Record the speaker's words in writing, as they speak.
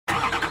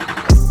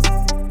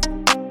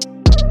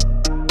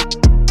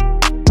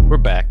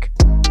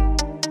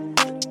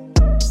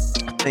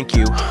Thank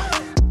you.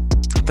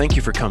 Thank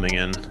you for coming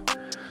in.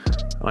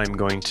 I'm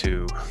going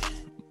to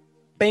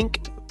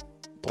blank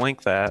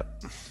that.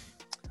 I'm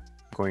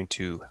going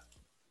to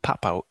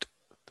pop out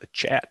the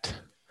chat.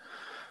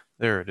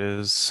 There it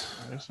is.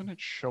 Why isn't it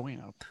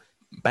showing up?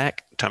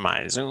 Back to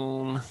my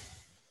Zoom.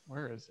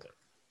 Where is it?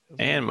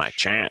 And my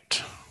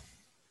chat.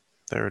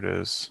 There it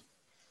is.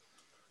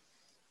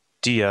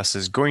 DS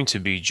is going to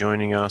be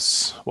joining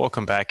us.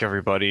 Welcome back,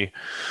 everybody.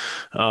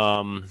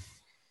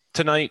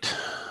 Tonight,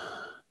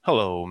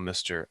 hello,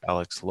 Mr.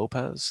 Alex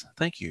Lopez.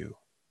 Thank you.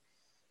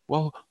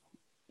 Well,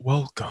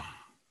 welcome.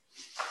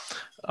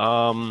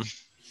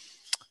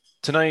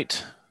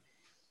 Tonight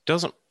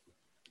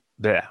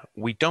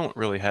we don't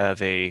really have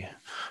a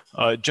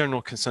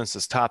general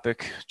consensus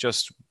topic.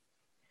 Just,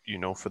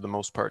 for the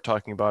most part,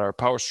 talking about our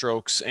power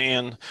strokes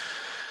and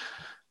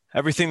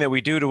everything that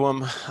we do to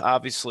them.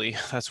 Obviously,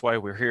 that's why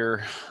we're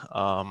here.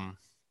 I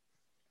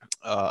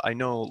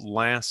know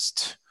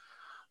last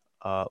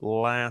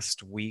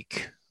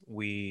week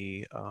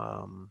we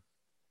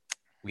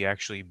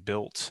actually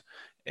built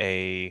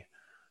a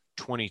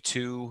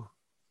 22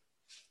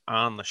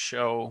 on the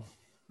show.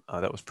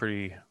 That was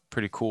pretty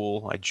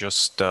cool. I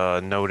just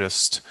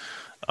noticed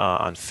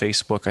on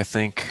Facebook, I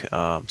think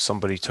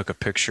somebody took a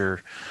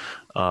picture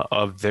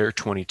of their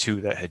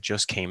 22 that had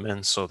just came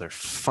in. So they're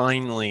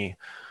finally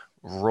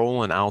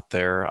rolling out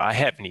there. I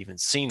haven't even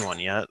seen one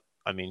yet.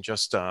 I mean,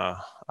 just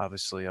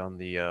obviously on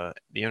the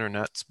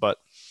internets, but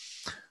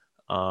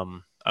I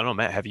don't know,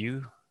 Matt, have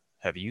you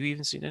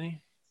even seen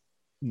any?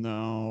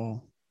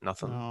 No.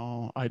 Nothing?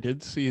 No. I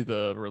did see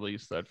the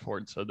release that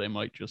Ford said they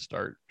might just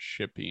start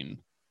shipping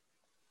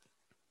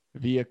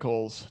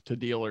vehicles to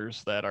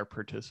dealers that are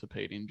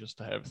participating just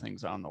to have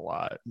things on the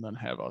lot and then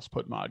have us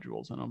put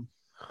modules in them.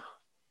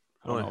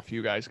 I don't know if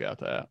you guys got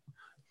that.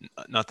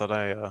 Not that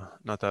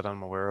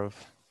I'm aware of.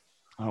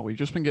 Oh, we've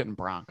just been getting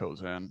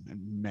Broncos in,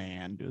 and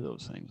man, do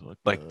those things look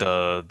like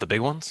good. the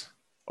big ones?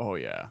 Oh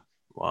yeah.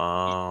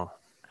 Wow.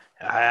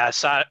 I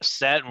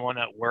sat in one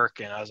at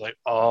work and I was like,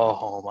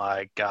 oh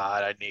my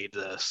God, I need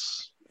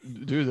this.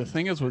 Dude, the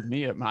thing is with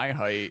me at my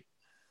height,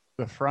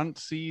 the front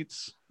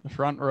seats, the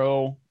front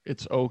row,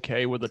 it's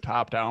okay with the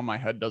top down. My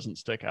head doesn't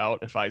stick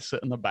out. If I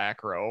sit in the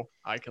back row,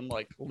 I can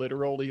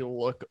literally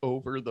look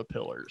over the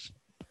pillars.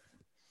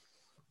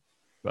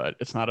 But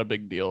it's not a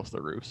big deal if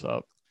the roof's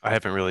up. I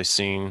haven't really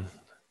seen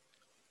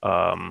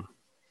a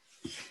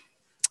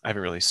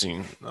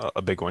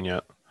big one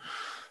yet.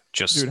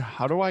 Just dude,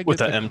 how do I get with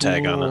the M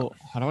tag on it?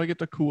 How do I get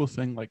the cool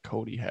thing like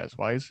Cody has?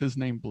 Why is his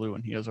name blue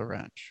and he has a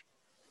wrench?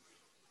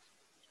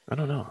 I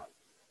don't know.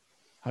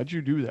 How'd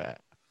you do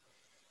that?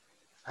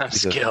 I'm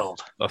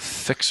skilled. A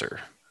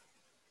fixer.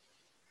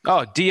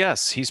 Oh,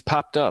 DS, he's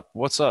popped up.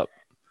 What's up?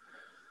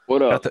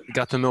 What up?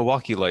 Got the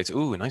Milwaukee lights.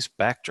 Ooh, nice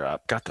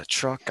backdrop. Got the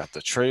truck, got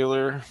the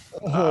trailer.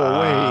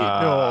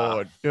 Oh,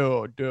 wait.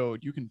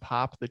 Dude. You can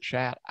pop the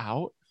chat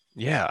out?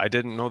 Yeah, I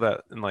didn't know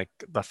that in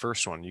the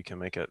first one. You can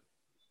make it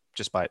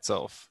just by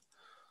itself.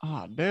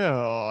 Oh,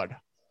 dude.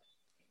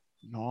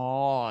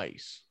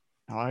 Nice.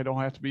 Now I don't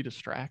have to be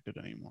distracted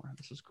anymore.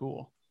 This is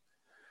cool.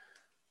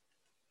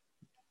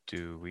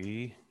 Do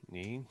we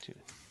need to?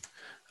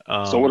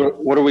 So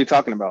what are we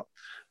talking about?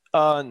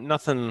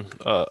 Nothing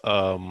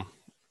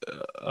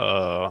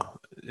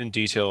in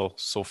detail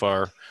so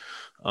far.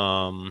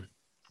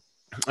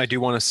 I do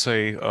want to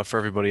say for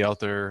everybody out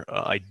there,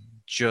 I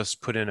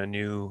just put in a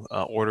new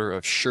order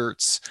of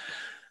shirts.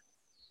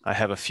 I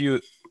have a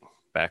few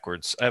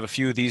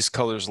of these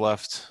colors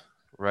left: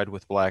 red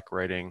with black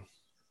writing,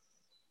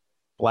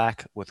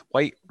 black with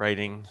white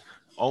writing,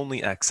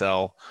 only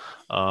XL,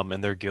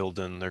 and they're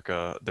Gildan.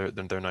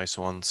 They're nice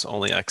ones.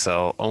 Only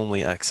XL,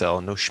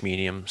 no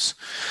schmediums.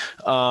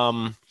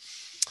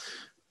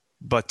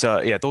 But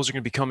yeah, those are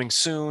going to be coming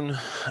soon.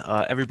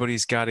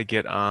 Everybody's got to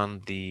get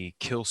on the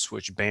Kill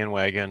Switch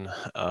bandwagon.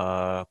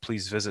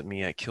 Please visit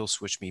me at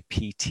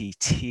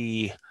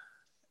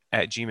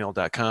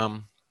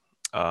killswitchmeptt@gmail.com.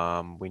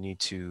 We need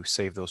to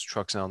save those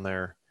trucks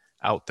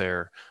out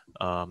there,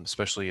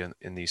 especially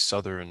in these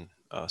southern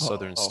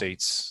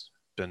states.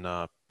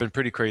 Been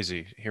pretty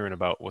crazy hearing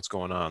about what's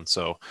going on.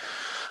 So,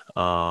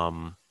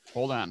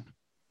 hold on.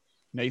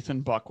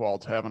 Nathan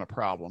Buckwald's having a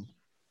problem.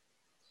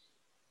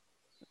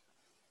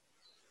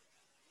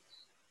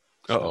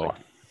 Uh-oh.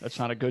 That's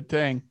not a good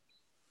thing.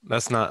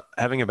 That's not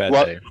having a bad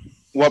day.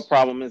 What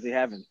problem is he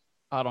having?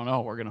 I don't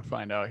know. We're going to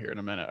find out here in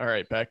a minute. All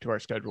right, back to our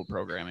scheduled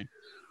programming.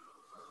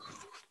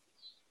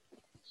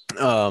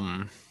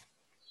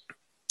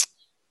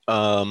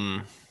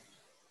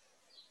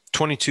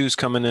 22's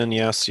coming in.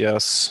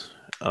 Yes.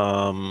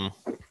 The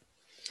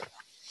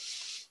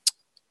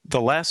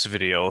last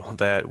video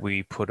that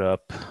we put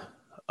up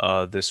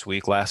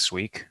last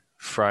week,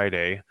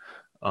 Friday,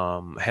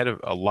 had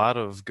a lot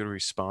of good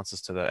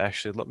responses to that.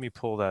 Actually, let me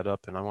pull that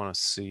up, and I want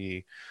to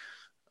see.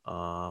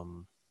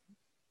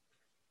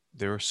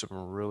 There were some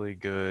really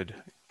good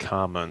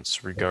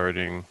comments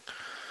regarding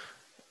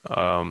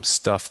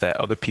stuff that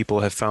other people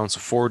had found. So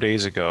 4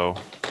 days ago,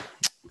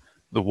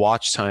 the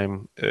watch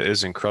time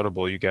is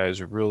incredible. You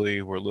guys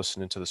really were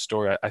listening to the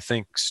story. I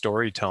think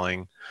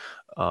storytelling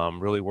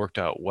really worked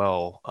out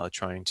well,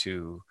 trying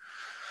to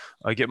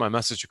get my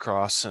message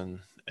across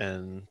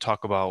and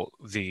talk about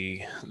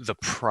the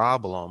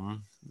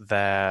problem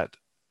that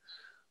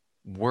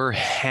we're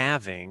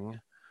having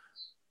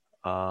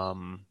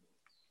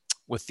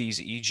with these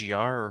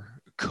EGR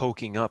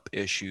coking up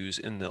issues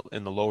in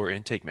the lower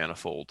intake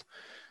manifold,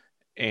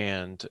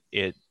 and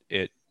it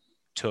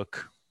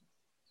took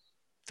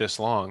this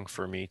long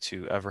for me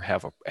to ever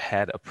have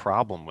had a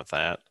problem with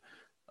that.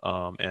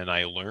 And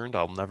I learned,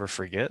 I'll never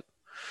forget.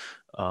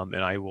 And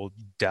I will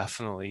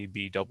definitely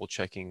be double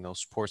checking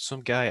those ports.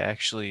 Some guy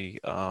actually,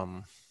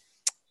 what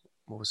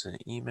was it,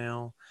 an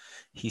email?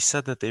 He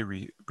said that they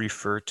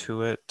refer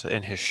to it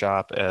in his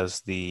shop as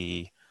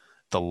the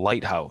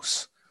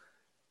lighthouse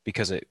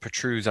because it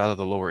protrudes out of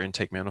the lower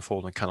intake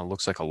manifold and kind of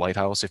looks like a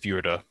lighthouse if you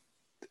were to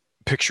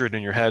picture it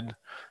in your head.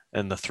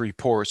 And the three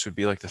ports would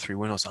be like the three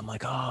windows. I'm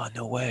like, oh,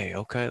 no way.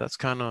 Okay, that's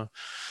kind of.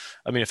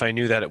 I mean, if I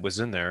knew that it was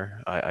in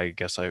there, I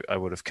guess I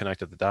would have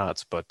connected the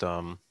dots. But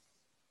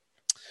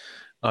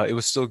it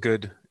was still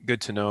good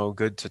to know,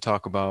 good to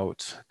talk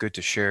about, good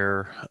to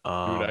share.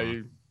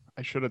 Dude,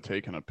 I should have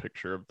taken a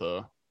picture of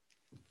the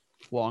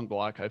long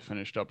block I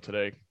finished up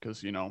today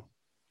because,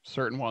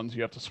 certain ones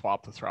you have to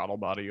swap the throttle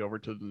body over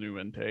to the new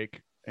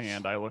intake.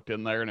 And I looked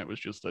in there and it was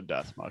just a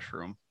death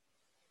mushroom.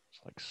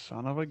 It's like,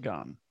 son of a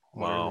gun.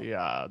 What Wow. are the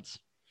odds?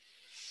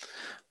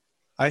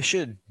 I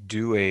should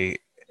do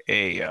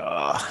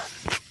I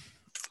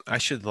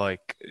should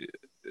like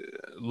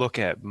look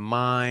at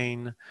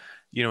mine,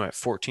 at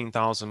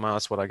 14,000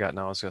 miles. What I got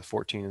now is got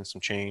 14 and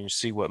some change.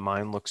 See what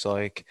mine looks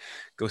like.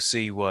 Go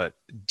see what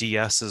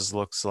DS's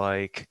looks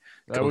like.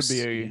 That would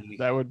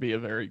be a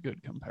very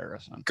good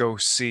comparison. Go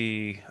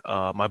see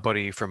my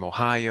buddy from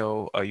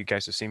Ohio. You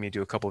guys have seen me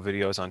do a couple of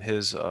videos on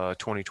his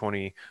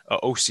 2020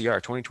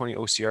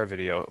 OCR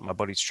video. My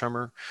buddy's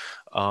Tremor.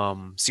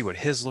 See what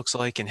his looks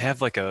like, and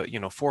have like a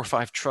 4 or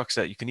 5 trucks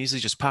that you can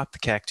easily just pop the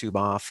CAC tube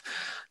off.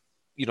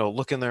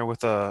 Look in there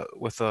with a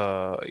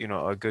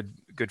a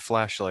good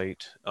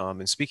flashlight.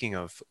 And speaking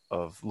of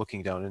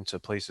looking down into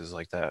places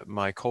like that,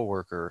 my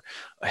coworker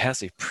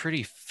has a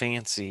pretty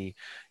fancy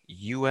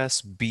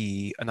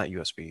USB, not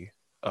USB,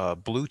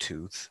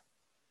 Bluetooth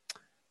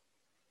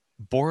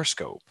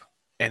borescope,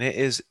 and it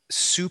is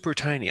super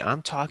tiny.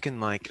 I'm talking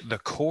like the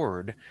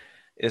cord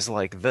is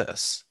like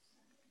this,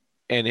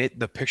 and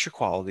the picture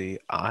quality,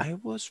 I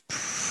was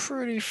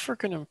pretty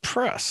freaking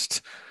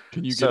impressed.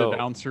 Can you get it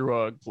down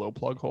through a glow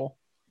plug hole?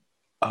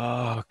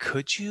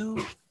 Could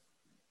you?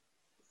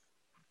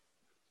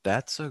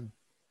 That's a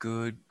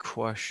good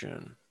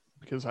question.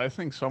 Because I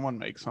think someone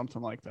makes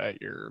something like that.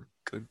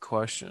 Good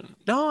question.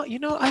 No,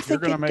 I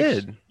think they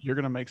did. You're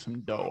gonna make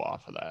some dough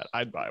off of that.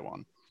 I'd buy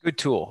one. Good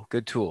tool.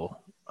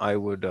 I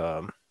would.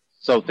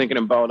 So thinking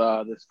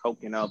about this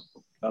coking up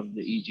of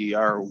the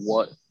EGR,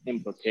 what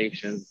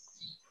implications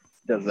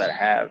does that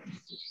have?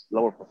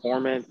 Lower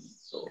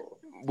performance? Or?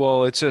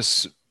 Well, it's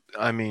just.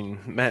 I mean,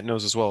 Matt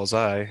knows as well as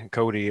I,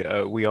 Cody.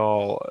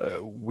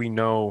 We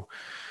know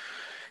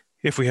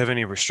if we have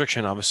any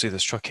restriction. Obviously,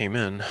 this truck came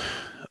in.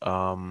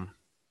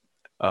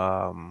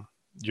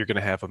 You're going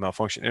to have a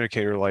malfunction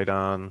indicator light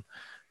on.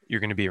 You're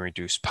going to be in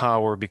reduced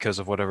power because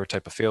of whatever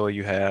type of failure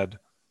you had.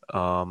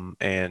 And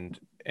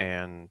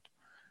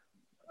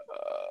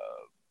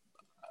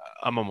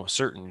I'm almost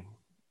certain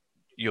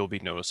you'll be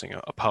noticing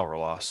a power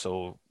loss.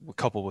 So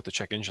coupled with the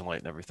check engine light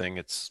and everything,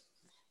 it's,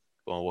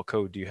 well, what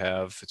code do you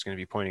have? It's going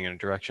to be pointing in a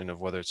direction of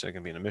whether it's going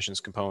to be an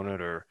emissions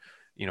component or,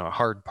 a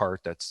hard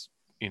part that's,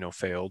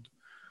 failed.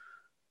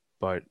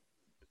 But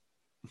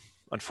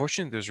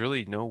unfortunately, there's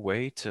really no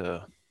way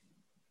to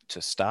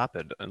stop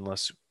it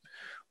unless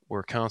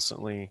we're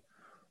constantly,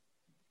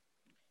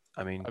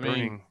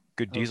 burning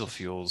good diesel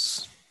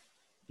fuels.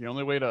 The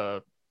only way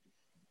to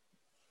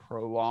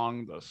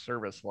prolong the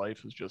service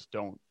life is just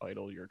don't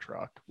idle your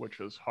truck,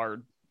 which is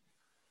hard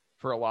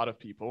for a lot of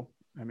people.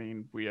 I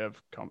mean,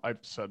 I've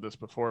said this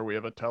before, we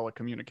have a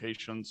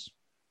telecommunications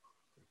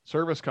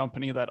service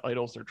company that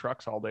idles their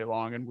trucks all day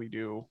long, and we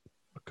do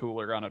a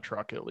cooler on a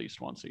truck at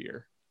least once a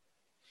year.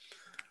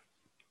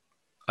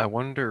 I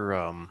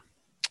wonder,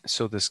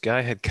 so this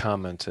guy had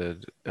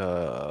commented,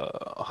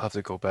 I'll have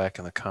to go back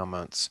in the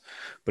comments,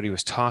 but he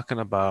was talking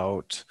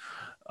about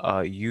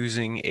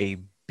using a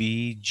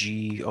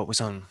BG, it was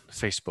on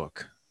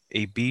Facebook,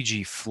 a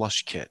BG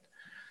flush kit.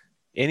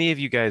 Any of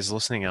you guys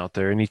listening out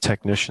there, any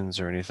technicians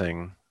or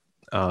anything,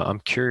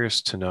 I'm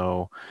curious to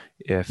know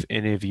if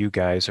any of you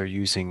guys are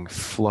using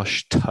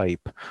flush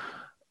type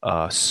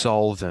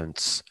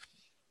solvents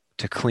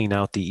to clean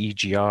out the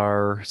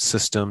EGR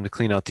system, to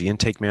clean out the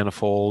intake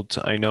manifold.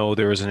 I know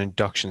there was an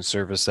induction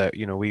service that,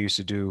 we used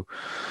to do,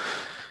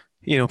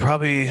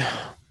 probably,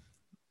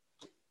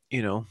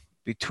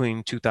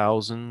 between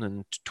 2000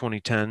 and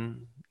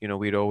 2010,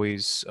 we'd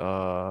always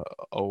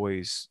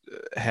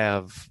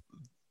have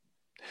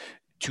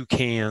 2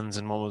 cans,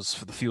 and one was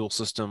for the fuel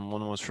system,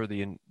 one was for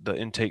the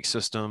intake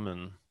system,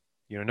 and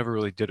never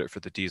really did it for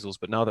the diesels,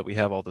 but now that we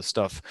have all this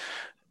stuff,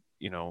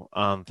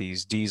 on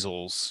these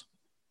diesels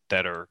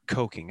that are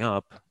coking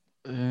up,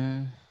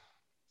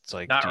 it's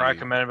like, Not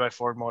recommended by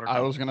Ford Motor I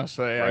Company. was gonna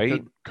say,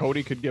 Right?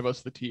 Cody could give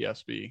us the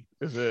TSB.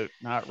 Is it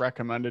not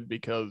recommended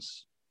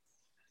because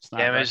it's not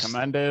Damage-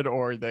 recommended,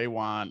 or they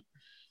want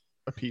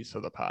a piece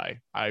of the pie?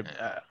 I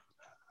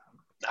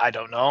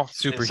don't know.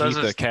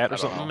 Superheat the cat I or don't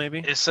something, know. maybe?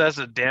 It says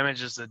it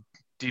damages the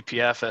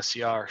DPF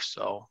SCR,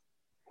 so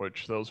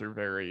Which those are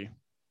very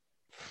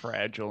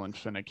fragile and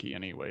finicky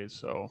anyway.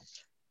 So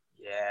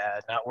yeah,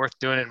 not worth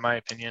doing it in my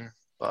opinion.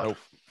 But nope.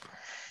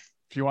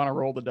 If you want to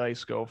roll the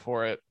dice, go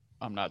for it.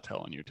 I'm not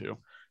telling you to.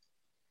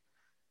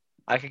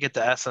 I could get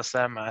the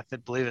SSM. I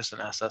believe it's an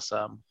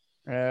SSM.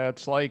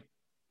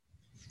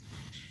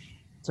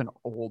 It's an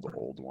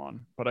old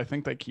one, but I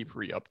think they keep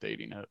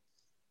re-updating it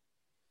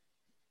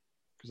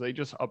because they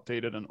just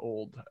updated an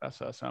old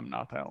SSM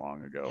not that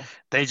long ago.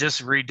 They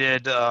just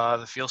redid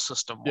the fuel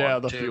system one. Yeah,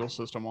 the too. fuel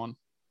system one.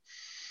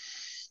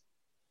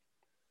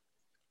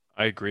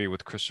 I agree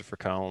with Christopher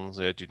Collins.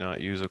 Do not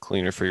use a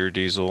cleaner for your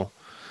diesel.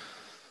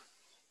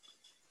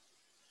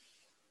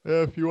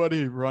 Yeah, if you want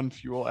to run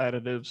fuel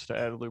additives to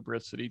add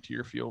lubricity to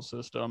your fuel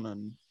system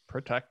and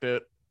protect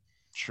it,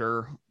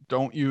 sure.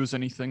 Don't use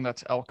anything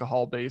that's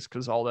alcohol based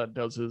because all that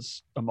does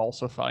is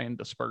emulsify and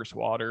disperse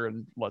water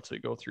and lets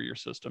it go through your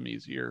system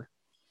easier.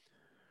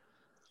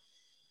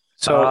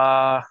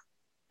 So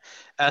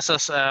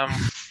SSM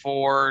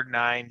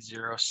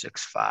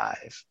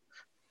 49065.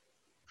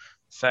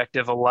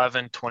 Effective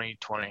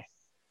 11/2020.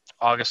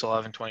 August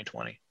 11,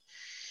 2020.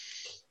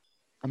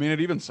 I mean, it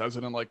even says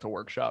it in like the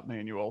workshop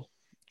manual.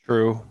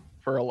 true.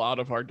 For a lot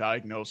of our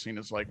diagnosing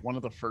is like one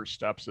of the first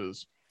steps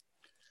is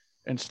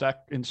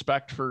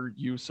inspect for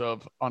use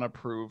of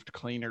unapproved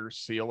cleaners,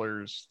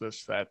 sealers,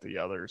 this, that, the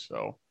other.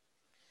 So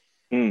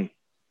Mm.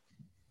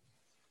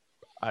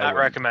 Not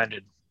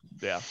recommended.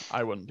 Yeah,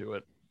 I wouldn't do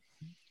it.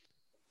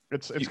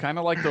 It's kind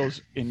of like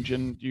those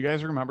engine. You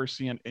guys remember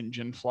seeing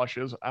engine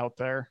flushes out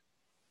there?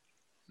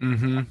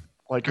 Mm-hmm.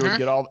 Like it would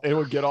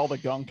get all the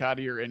gunk out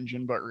of your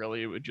engine, but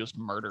really it would just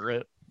murder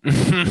it.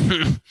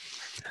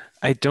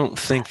 I don't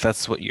think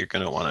that's what you're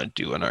going to want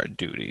to do in our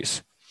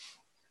duties.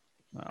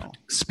 No.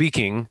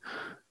 Speaking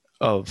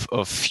of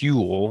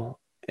fuel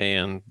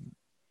and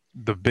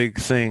the big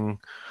thing,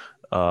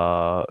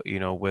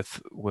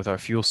 with our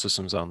fuel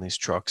systems on these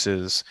trucks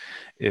is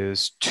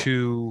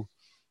two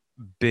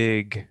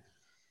big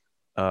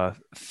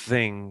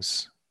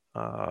things.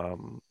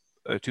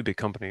 Two big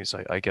companies,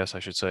 I guess I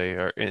should say,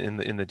 are in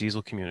the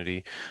diesel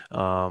community,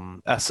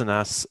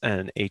 SNS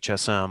and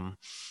HSM.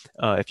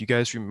 If you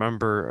guys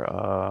remember,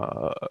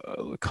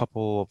 a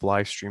couple of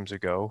live streams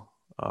ago,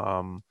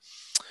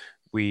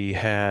 we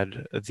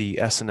had the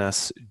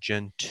SNS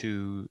Gen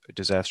 2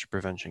 disaster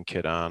prevention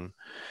kit on,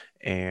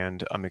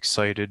 and I'm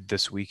excited.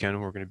 This weekend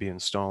we're going to be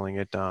installing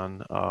it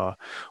on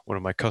one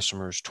of my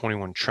customers'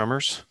 21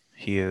 Tremors.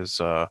 He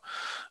is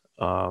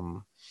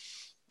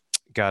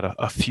got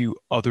a few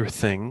other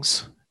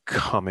things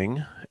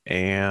coming,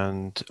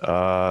 and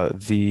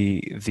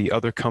the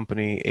other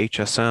company,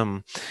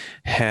 HSM,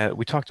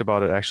 we talked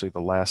about it actually the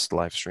last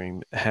live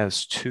stream,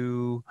 has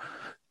two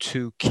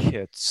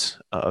kits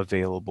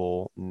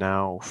available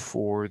now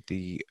for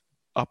the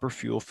upper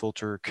fuel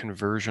filter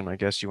conversion, I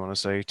guess you want to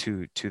say,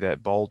 to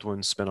that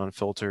Baldwin spin-on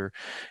filter,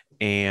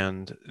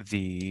 and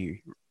the,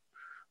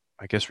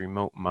 I guess,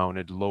 remote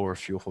mounted lower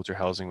fuel filter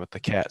housing with the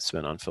cat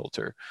spin-on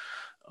filter.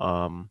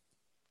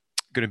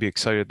 Going to be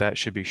excited. That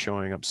should be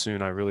showing up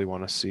soon. I really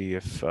want to see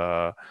if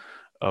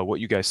what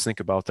you guys think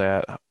about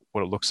that,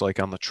 what it looks like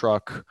on the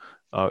truck.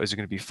 Is it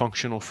going to be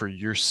functional for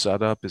your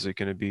setup? Is it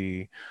going to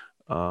be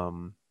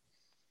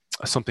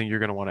something you're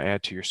going to want to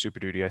add to your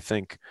Super Duty? I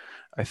think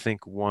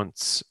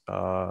once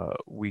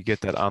we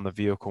get that on the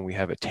vehicle and we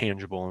have it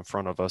tangible in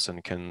front of us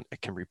and can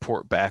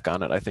report back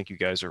on it, I think you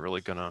guys are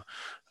really going to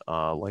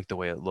like the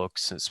way it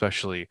looks,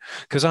 especially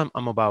because I'm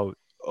about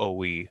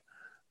OE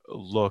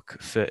look,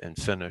 fit, and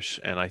finish,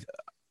 and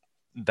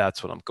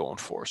that's what I'm going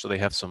for. So they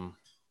have some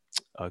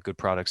good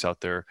products out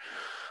there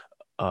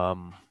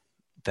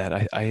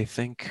that I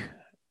think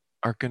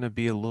are going to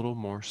be a little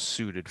more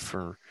suited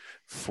for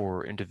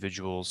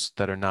individuals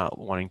that are not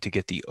wanting to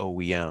get the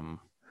OEM.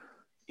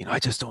 I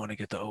just don't want to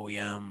get the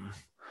OEM.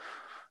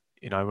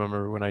 I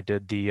remember when I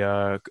did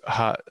the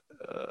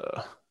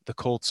the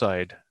cold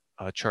side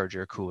charge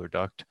air cooler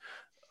duct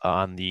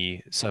on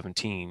the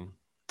 17,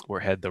 where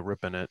it had the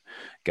rip in it.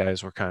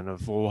 Guys were kind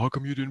of, well, how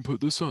come you didn't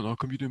put this on? How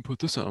come you didn't put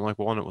this on? I'm like,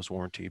 well, one, it was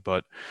warranty,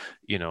 but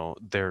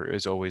there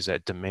is always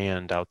that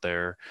demand out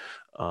there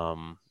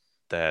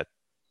that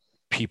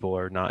people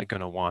are not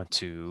going to want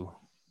to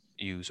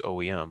use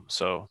OEM.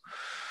 So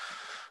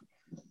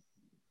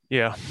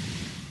yeah,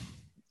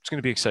 it's going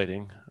to be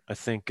exciting. I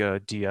think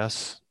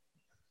DS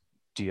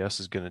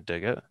is going to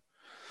dig it.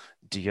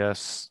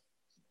 DS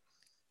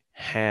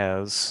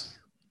has,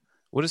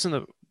 what is in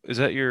the, is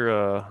that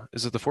your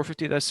is it the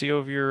 450 that I see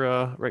over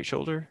your right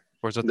shoulder,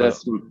 or is that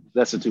That's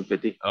a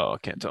 250. Oh, I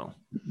can't tell.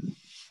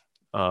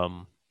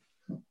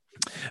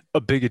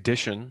 A big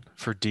addition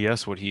for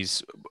DS, what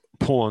he's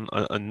pulling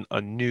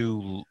a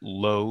new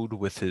load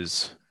with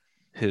his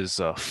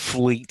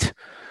fleet.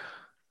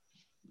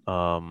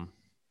 Um,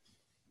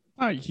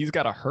 Oh, he's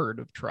got a herd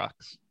of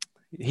trucks.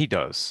 he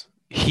does.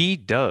 He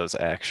does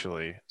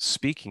actually.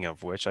 Speaking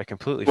of which, I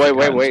completely Wait,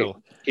 forgot wait.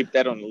 until Keep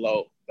that on the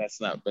low. That's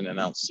not been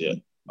announced yet.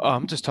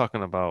 I'm just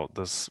talking about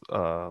this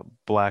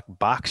black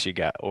box you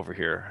got over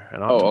here,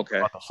 and I'm Oh, talking okay.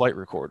 about the flight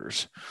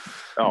recorders.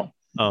 Oh,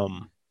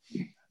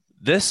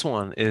 This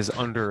one is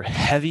under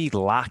heavy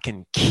lock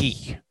and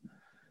key.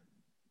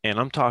 And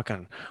I'm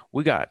talking,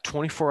 we got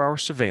 24-hour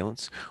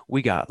surveillance,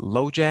 we got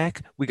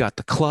LoJack, we got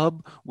the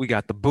club, we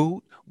got the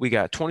boot, we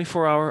got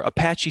 24-hour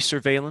Apache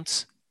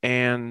surveillance,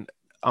 and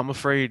I'm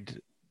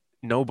afraid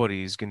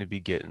nobody's going to be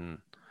getting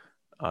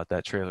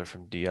that trailer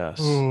from DS.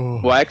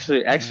 well,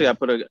 actually, I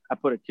put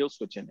a kill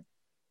switch in it.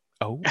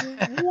 Oh,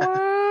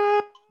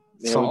 what?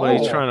 Yeah,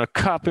 Somebody's we- trying to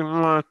copy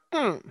my.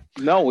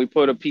 No, we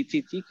put a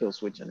PTT kill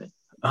switch in it.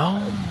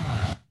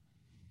 Oh.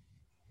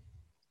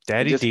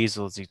 Daddy Just-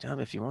 Diesel,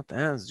 if you want the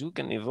hands, you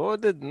can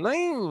avoid the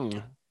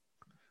name.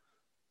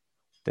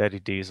 Daddy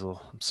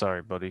Diesel, I'm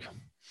sorry, buddy.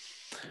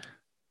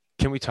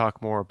 Can we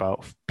talk more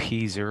about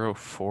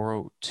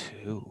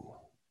P0402?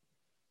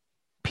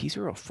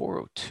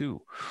 P0402.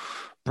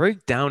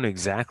 Break down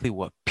exactly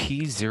what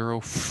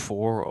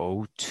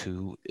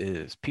P0402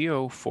 is.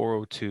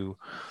 P0402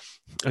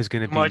 is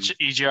going to be Much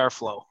EGR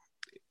flow.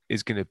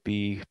 is going to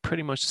be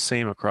pretty much the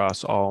same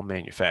across all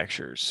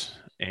manufacturers.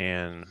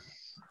 And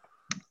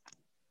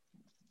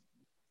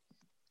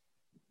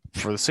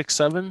for the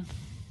 6.7,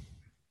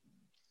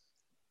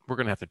 we're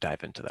going to have to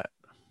dive into that.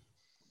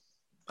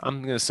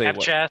 I'm going to say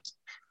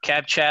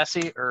cab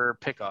chassis or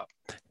pickup.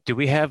 Do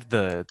we have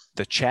the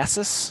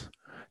chassis?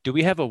 Do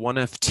we have a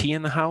 1FT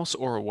in the house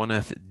or a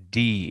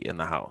 1FD in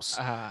the house?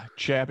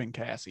 Chab and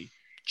Cassie.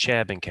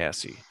 Chab and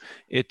Cassie.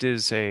 It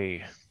is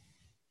a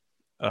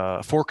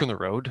fork in the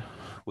road,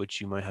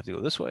 which you might have to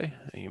go this way,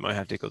 and you might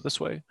have to go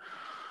this way.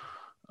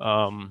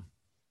 I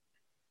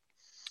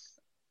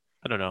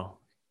don't know.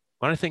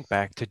 When I think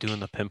back to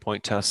doing the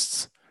pinpoint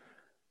tests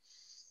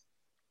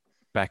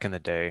back in the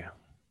day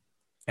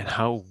and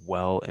how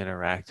well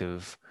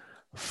interactive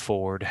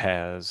Ford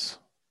has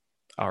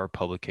our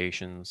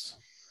publications,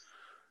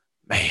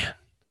 man,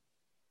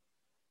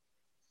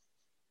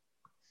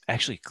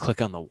 actually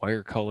click on the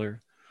wire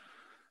color,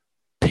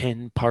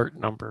 pin part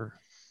number,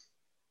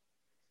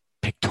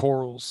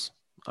 pictorials.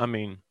 I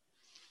mean,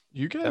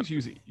 you guys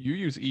use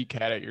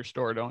ECAT at your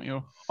store, don't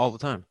you? All the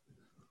time.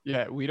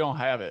 Yeah, we don't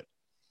have it.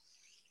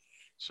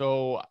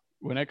 So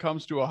when it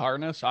comes to a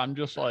harness, I'm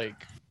just like,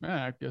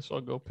 I guess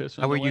I'll go piss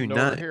in the wind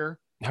over here.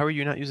 How are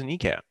you not using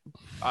ECAT?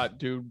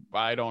 Dude,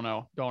 I don't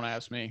know. Don't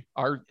ask me.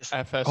 Our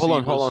FSC. Hold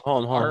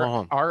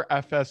on. Our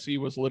FSC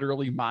was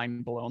literally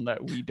mind blown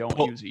that we don't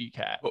use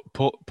ECAT.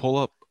 Pull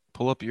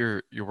up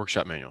your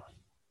workshop manual.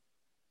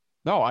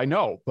 No, I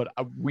know, but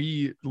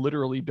we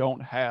literally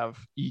don't have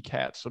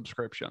ECAT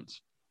subscriptions.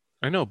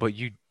 I know, but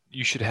you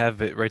should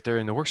have it right there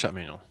in the workshop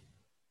manual.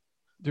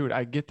 Dude,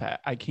 I get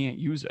that. I can't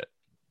use it.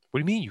 What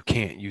do you mean you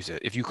can't use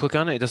it? If you click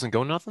on it, it doesn't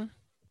go nothing?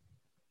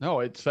 No,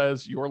 it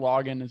says your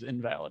login is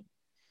invalid.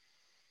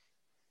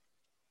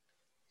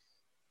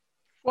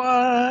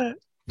 What?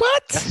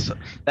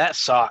 That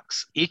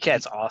sucks.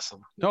 ECAT's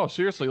awesome. No,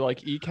 seriously, like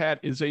ECAT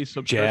is a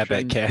Jab subscription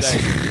at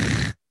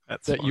Cassie.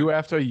 that you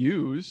have to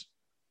use.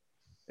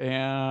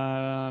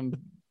 And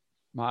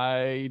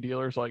my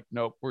dealer's like,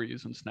 nope, we're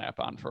using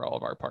Snap-on for all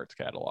of our parts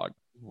catalog.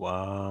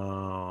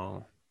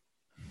 Wow.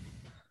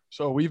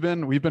 So we've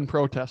been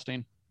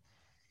protesting.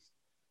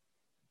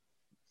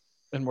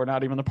 And we're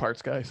not even the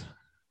parts guys.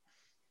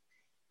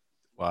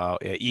 Wow.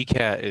 Yeah,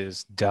 ECAT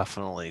is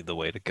definitely the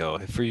way to go.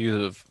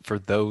 For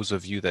those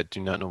of you that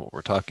do not know what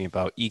we're talking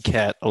about,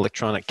 ECAT,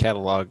 electronic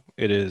catalog,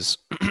 it is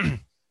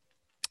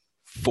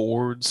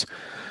Ford's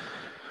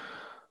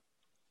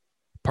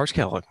parts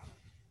catalog.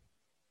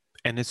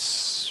 And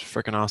it's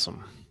freaking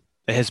awesome.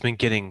 It has been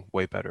getting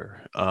way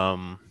better.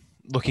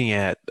 Looking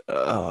at,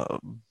 I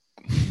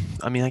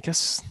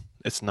guess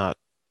it's not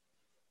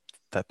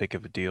that big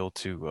of a deal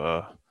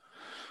to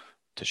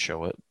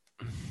show it.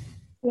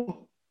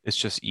 It's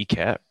just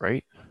ECAT,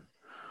 right?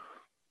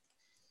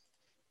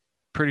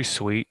 Pretty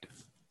sweet.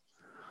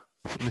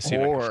 Let me see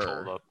if I can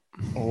pull it up.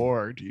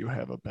 Or do you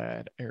have a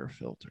bad air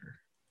filter?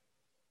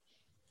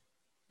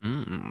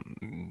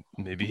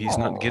 Maybe he's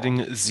not getting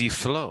the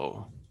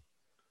flow.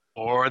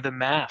 Or the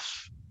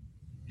MAF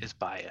is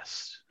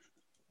biased.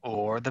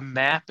 Or the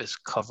map is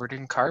covered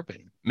in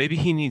carbon. Maybe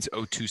he needs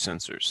O2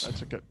 sensors.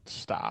 That's a good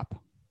stop.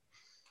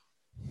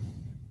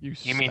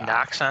 You mean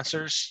knock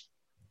sensors?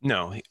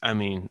 No, I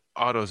mean,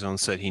 AutoZone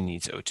said he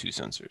needs O2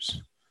 sensors.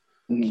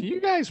 Can you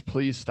guys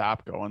please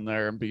stop going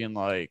there and being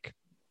like,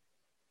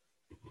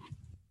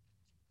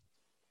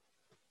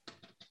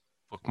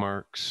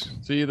 bookmarks?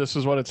 See, this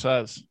is what it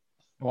says.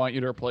 I want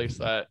you to replace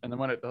that. And then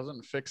when it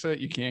doesn't fix it,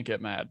 you can't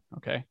get mad.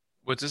 Okay.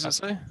 What does it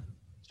say?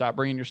 Stop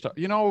bringing your stuff.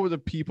 You know, the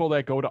people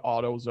that go to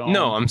AutoZone.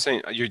 No, I'm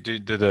saying,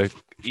 did the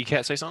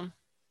ECAT say something?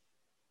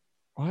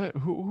 What?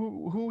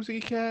 Who's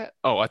ECAT?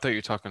 Oh, I thought you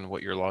were talking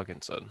what your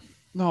login said.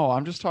 No,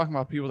 I'm just talking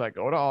about people that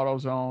go to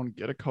AutoZone,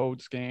 get a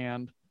code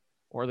scanned,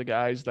 or the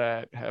guys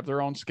that have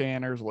their own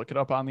scanners, look it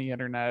up on the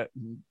internet,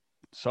 and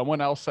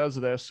someone else says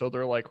this, so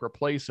they're like,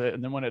 replace it.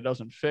 And then when it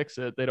doesn't fix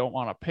it, they don't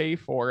want to pay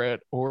for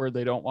it, or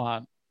they don't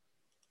want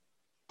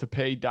to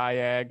pay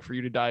Diag for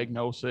you to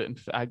diagnose it. And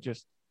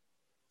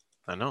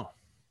I know.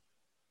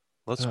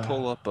 Let's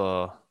pull up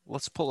a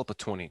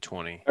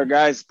 2020. Are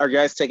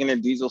guys taking their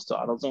diesels to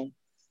AutoZone?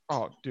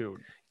 Oh,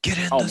 dude. Get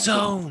in Oh the my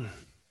zone.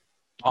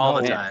 all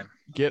the man. time.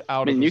 Get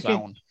out I mean, of the you can-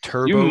 zone.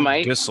 Turbo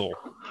might- diesel.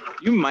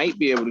 You might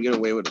be able to get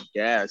away with a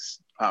gas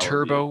powered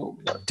Turbo vehicle,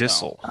 but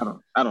diesel.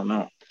 I don't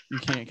know. You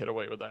can't get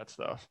away with that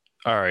stuff.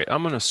 All right,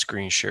 I'm gonna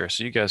screen share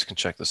so you guys can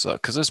check this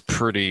out because it's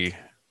pretty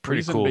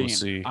Reason cool being, to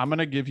see. I'm going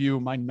to give you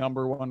my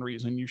number one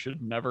reason you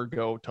should never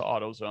go to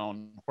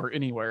AutoZone or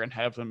anywhere and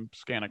have them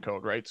scan a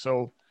code, right?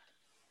 So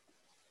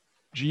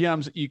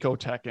GM's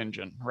Ecotech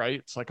engine, right?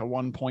 It's like a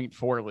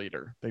 1.4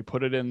 liter. They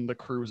put it in the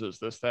cruises,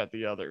 this, that,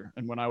 the other.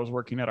 And when I was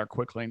working at our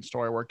quick lane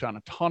store, I worked on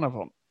a ton of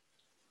them.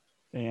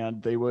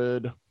 And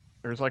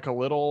there's like a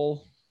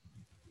little,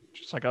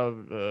 just like it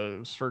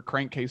was for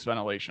crankcase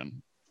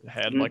ventilation. It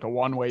had like a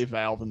one-way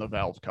valve in the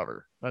valve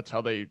cover. That's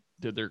how they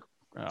did their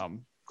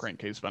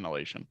crankcase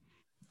ventilation.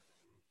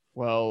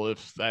 Well,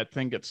 if that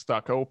thing gets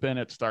stuck open,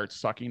 it starts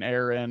sucking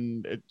air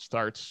in, it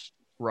starts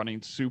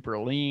running super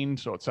lean,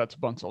 so it sets a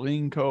bunch of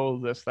lean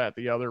code, this, that,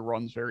 the other,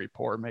 runs very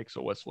poor, makes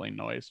a whistling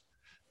noise.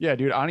 Yeah,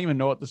 dude, I don't even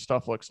know what this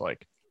stuff looks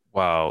like.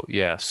 Wow,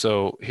 yeah.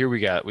 So here we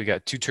got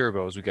two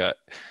turbos. We got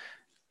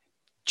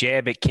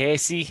Jab at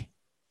Cassie,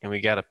 and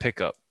we got a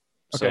pickup.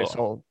 Okay,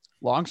 so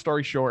long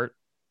story short,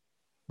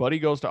 buddy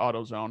goes to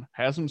AutoZone,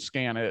 has him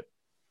scan it.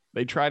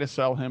 They try to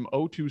sell him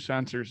O2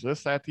 sensors,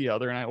 this, that, the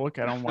other, and I look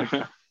at him like,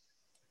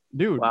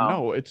 dude, Wow.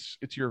 no, it's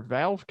your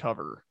valve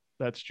cover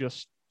that's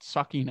just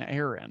sucking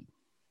air in.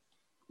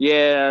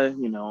 Yeah,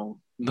 you know,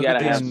 you look gotta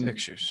at have these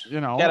pictures.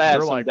 You know, Gotta have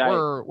they're some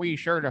like, we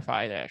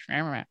certify this.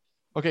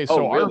 Okay,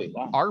 so Oh, really?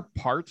 Wow. our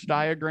parts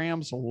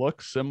diagrams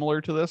look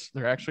similar to this.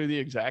 They're actually the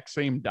exact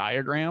same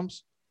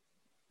diagrams,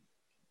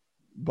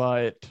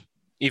 but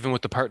Even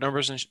with the part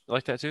numbers and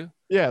like that too.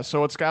 yeah,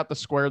 so it's got the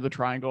square, the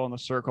triangle, and the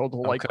circle. The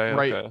like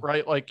Okay.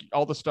 right, like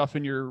all the stuff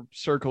in your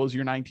circle is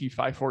your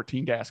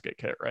 9T514 gasket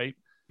kit, right?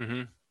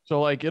 Mm-hmm.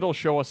 So like it'll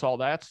show us all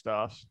that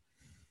stuff,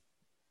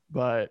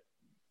 but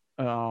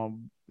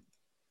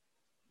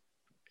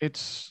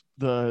it's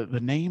the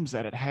names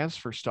that it has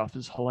for stuff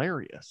is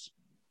hilarious.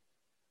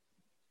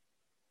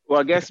 Well,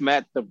 I guess,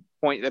 Matt, the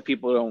point that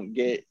people don't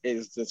get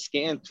is the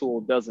scan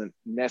tool doesn't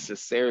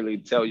necessarily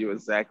tell you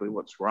exactly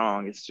what's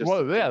wrong. It's just,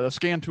 Well, yeah, the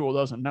scan tool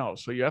doesn't know,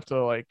 so you have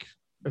to like.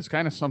 It's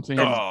kind of something.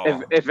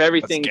 if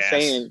everything's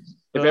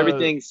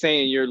gas.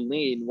 saying you're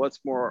lean, what's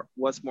more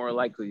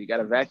likely? You got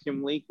a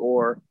vacuum leak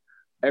or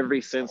every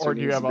sensor Or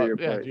do you needs have to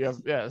be a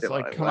replaced? it's You're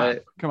like,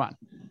 what? come on.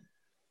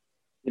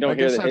 You don't I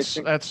hear guess the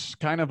hissing? that's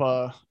kind of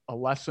a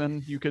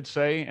lesson, you could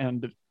say.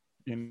 And,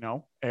 you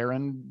know,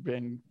 Aaron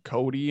and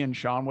Cody and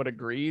Sean would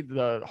agree.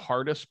 The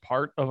hardest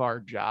part of our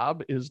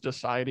job is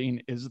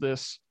deciding, is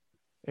this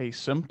a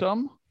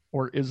symptom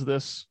or is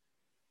this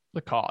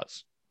the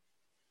cause?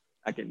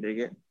 I can dig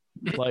it.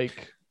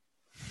 Like,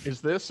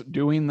 is this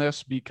doing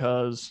this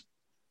because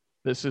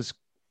this is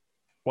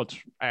what's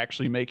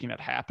actually making it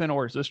happen,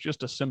 or is this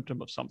just a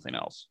symptom of something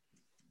else?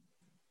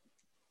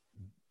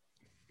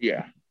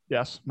 Yeah.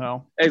 Yes,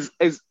 no. It's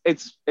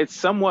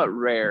somewhat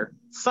rare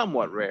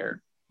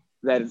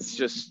that it's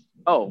just,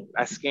 oh,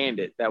 I scanned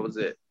it. That was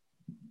it.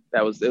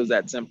 It was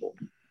that simple.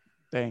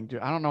 Dang, dude,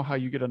 I don't know how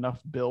you get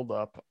enough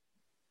buildup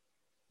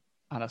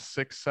on a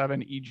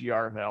 6.7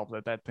 EGR valve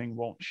that thing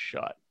won't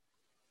shut.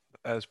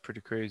 That's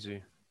pretty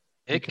crazy.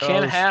 It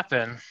can Because-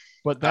 happen.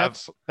 But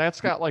that's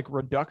got like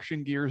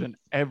reduction gears and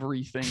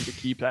everything to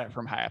keep that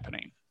from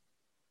happening.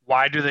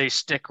 Why do they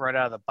stick right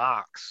out of the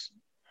box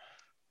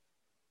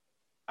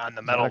on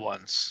the metal that a-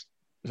 ones?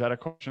 Is that a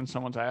question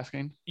someone's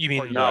asking? You Or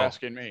mean you're no?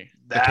 asking me?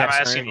 The I'm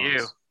cast asking iron you.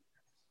 ones.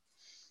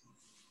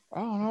 I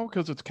don't know,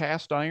 because it's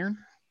cast iron.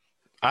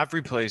 I've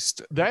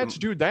replaced.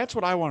 That's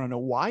what I want to know.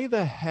 Why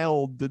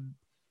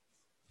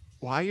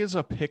is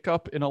a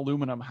pickup in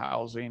aluminum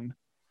housing,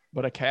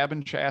 but a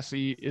cabin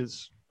chassis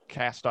is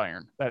cast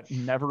iron? That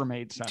never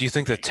made sense. Do you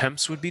think to the me.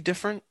 temps would be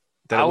different?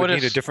 That I it would would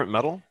need a ass- different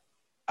metal?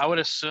 I would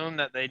assume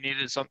that they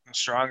needed something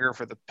stronger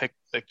for the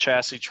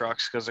chassis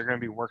trucks because they're going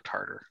to be worked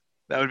harder.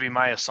 That would be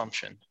my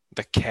assumption.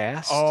 The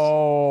cast?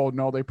 Oh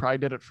no, they probably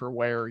did it for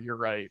wear. You're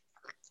right.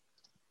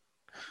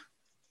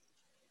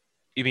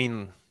 You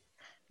mean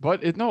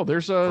But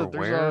there's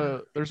For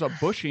a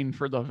bushing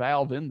for the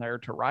valve in there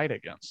to ride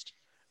against.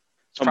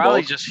 It's On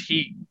probably both? just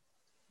heat.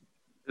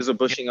 There's a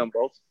bushing on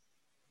both.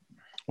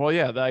 Well,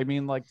 yeah, I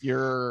mean, like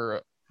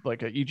you're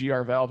like a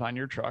EGR valve on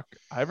your truck.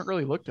 I haven't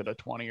really looked at a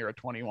 20 or a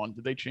 21.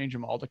 Did they change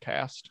them all to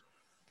cast?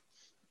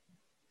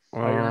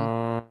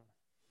 Iron?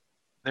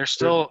 They're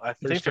still, I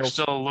they're think they're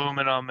still- still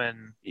aluminum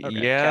and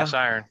Yeah, cast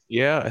iron.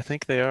 yeah, I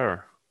think they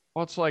are.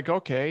 Well, it's like,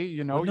 okay,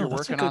 Oh, no, you're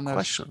that's a working good on this.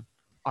 question.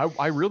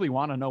 I really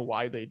want to know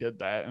why they did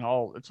that. And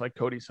it's like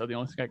Cody said, the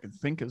only thing I can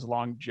think is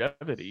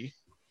longevity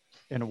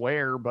and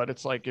wear, but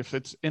it's like if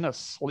it's in a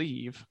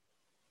sleeve,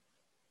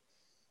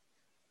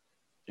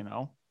 you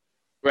know.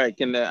 Right.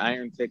 Can the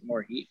iron take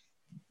more heat?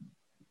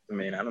 I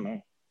mean, I don't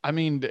know. I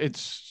mean,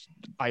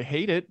 I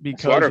hate it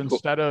because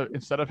instead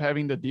of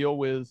having to deal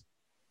with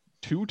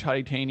 2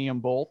 titanium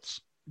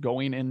bolts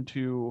going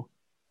into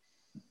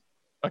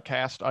a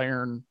cast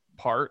iron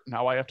part,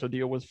 now I have to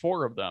deal with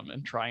 4 of them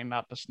and trying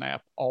not to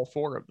snap all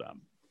 4 of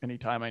them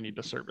anytime I need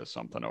to service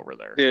something over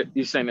there.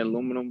 You're saying the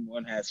aluminum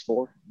one has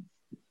 4?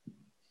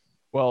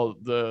 Well,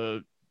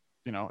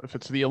 if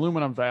it's the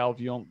aluminum valve,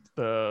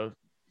 the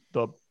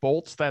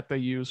bolts that they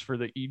use for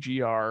the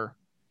EGR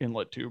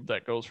inlet tube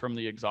that goes from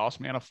the exhaust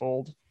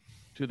manifold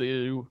to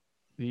the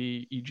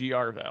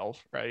EGR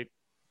valve, right?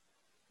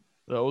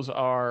 Those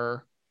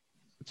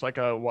it's like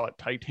a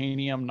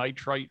titanium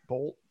nitride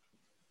bolt.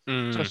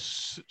 It's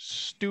a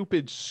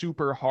stupid,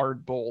 super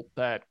hard bolt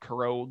that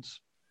corrodes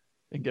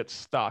and gets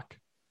stuck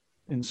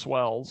and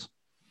swells,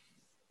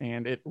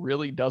 and it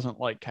really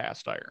doesn't like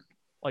cast iron.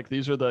 Like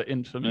these are the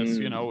infamous,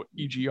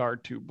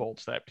 EGR tube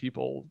bolts that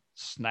people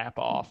snap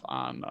off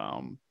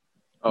on.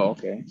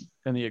 Okay.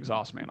 In the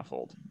exhaust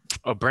manifold.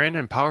 Oh,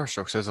 Brandon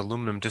Powerstroke says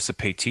aluminum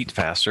dissipates heat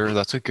faster.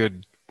 That's a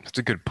good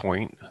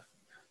point.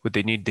 Would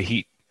they need the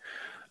heat?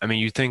 I mean,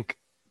 you think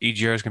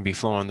EGR is going to be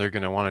flowing, they're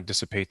going to want to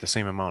dissipate the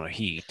same amount of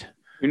heat.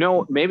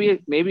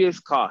 Maybe it's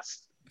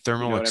cost.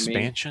 Thermal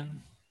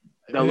expansion?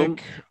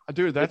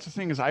 Dude, that's the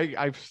thing is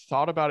I've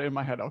thought about it in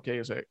my head. Okay,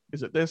 is it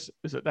this?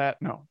 Is it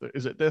that? No.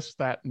 Is it this,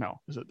 that?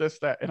 No. Is it this,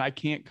 that? And I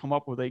can't come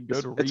up with a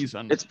good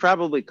reason. It's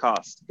probably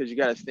cost because you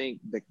got to think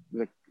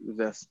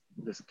this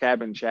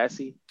cabin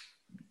chassis.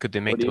 Could they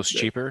make those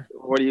cheaper?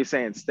 What are you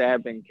saying?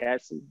 Stab and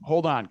chassis?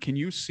 Hold on. Can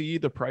you see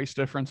the price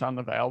difference on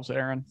the valves,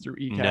 Aaron, through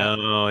ECAP?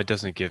 No, it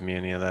doesn't give me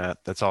any of that.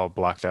 That's all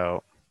blocked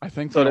out. I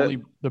think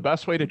the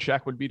best way to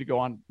check would be to go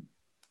on.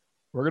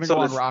 We're gonna go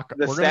on Rock.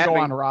 We're gonna go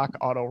on Rock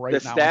Auto right now.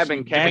 The stab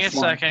and chassis. Give me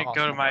a second.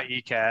 Go to my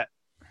ECAT.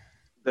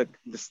 The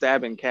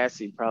stab and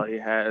chassis probably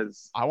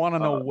has. I want to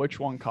know which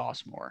one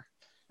costs more.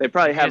 They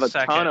probably have a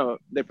ton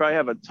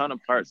of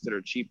parts that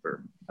are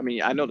cheaper. I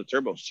mean, I know the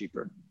turbo's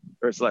cheaper,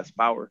 or it's less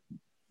power.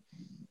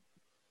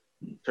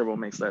 Turbo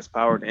makes less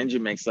power. The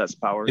engine makes less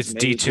power. It's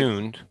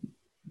detuned.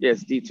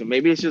 It's detuned.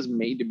 Maybe it's just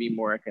made to be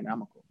more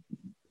economical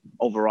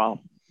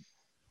overall.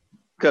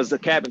 Because the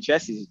cabin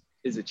chassis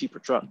is a cheaper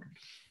truck.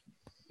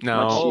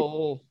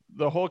 No.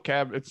 The whole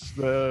it's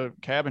the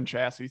cabin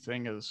chassis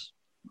thing is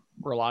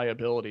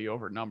reliability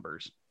over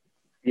numbers.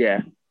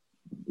 Yeah.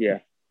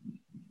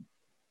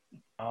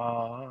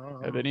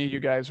 Have any of you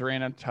guys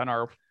ran a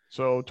 10R?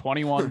 So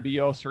 21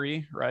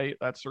 BO3, right?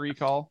 That's the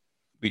recall.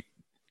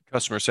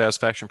 Customer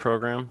satisfaction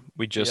program.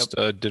 We just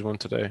did one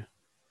today.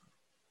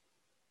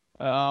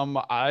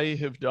 I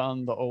have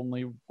done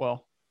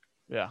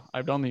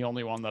I've done the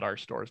only one that our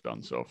store's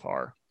done so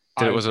far.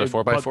 Was it a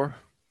 4x4?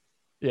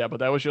 Yeah,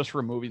 but that was just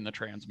removing the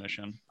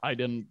transmission. I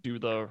didn't do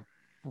the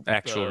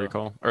actual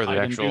recall or the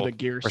actual the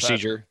gear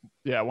procedure. Set.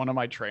 Yeah, one of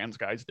my trans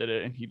guys did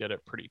it, and he did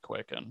it pretty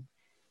quick. And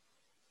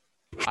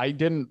I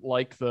didn't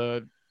like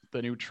the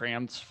new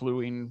trans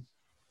fluid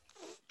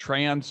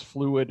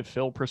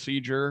fill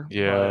procedure.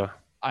 Yeah,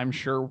 I'm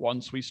sure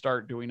once we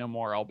start doing them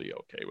more, I'll be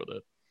okay with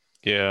it.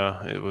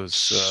 Yeah, it was.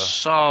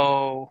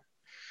 So,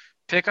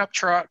 pickup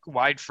truck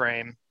wide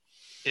frame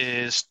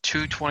is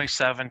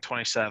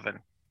 $227.27.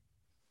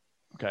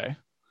 Okay.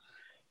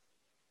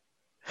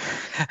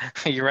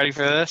 Are you ready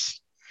for this?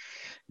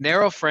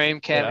 Narrow frame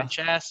cabin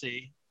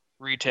chassis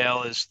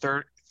retail is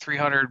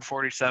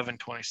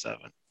 $347.27.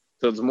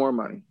 So it's more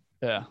money.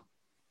 Yeah.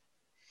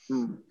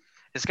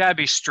 It's got to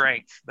be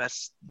strength.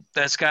 That's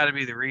got to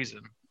be the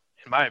reason,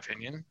 in my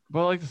opinion.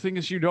 Well, like the thing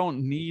is, you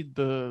don't need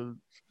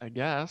I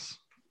guess.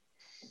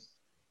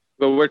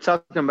 But we're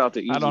talking about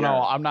the EGR. I don't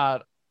know.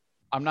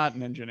 I'm not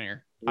an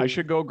engineer. I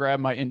should go grab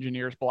my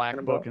engineer's black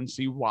book and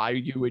see why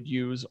you would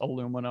use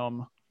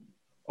aluminum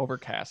over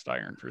cast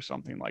iron for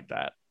something like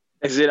that.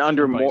 Is it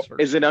under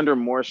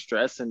more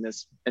stress in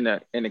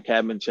a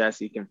cabin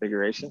chassis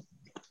configuration?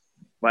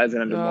 Why is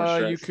it under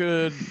more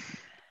stress?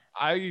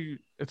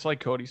 It's like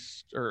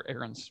Cody's or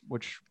Aaron's,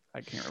 which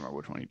I can't remember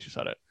which one you two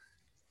said it.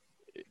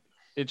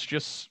 It's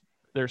just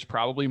there's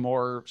probably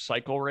more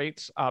cycle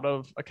rates out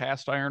of a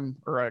cast iron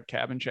or a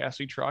cabin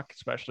chassis truck,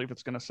 especially if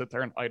it's going to sit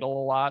there and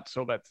idle a lot.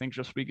 So that thing's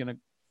just going to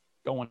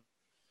go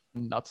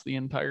nuts the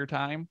entire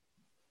time.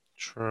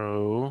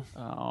 True.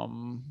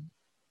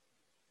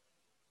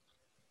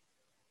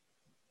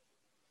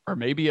 Or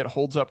maybe it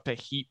holds up to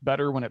heat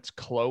better when it's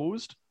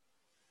closed.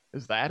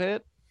 Is that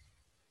it?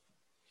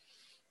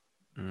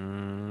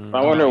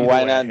 I wonder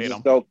why not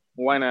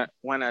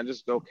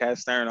just go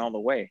cast iron all the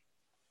way.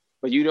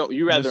 But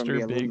you rather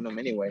be aluminum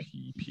anyway.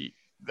 You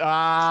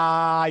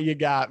got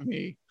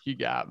me.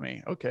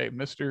 Okay,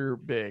 Mr.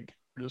 Big.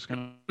 We're just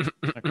gonna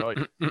call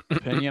you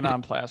opinion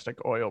on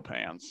plastic oil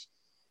pans.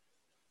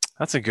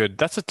 That's a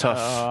tough.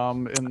 I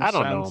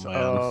don't know,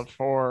 man.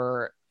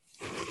 For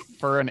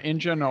for an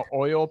engine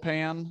oil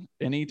pan,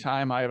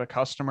 anytime I have a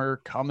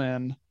customer come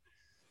in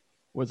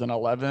with an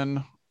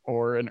 11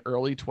 or an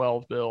early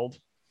 12 build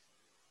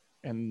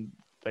and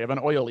they have an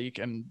oil leak,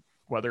 and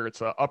whether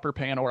it's an upper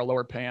pan or a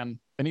lower pan,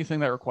 anything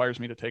that requires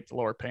me to take the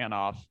lower pan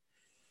off,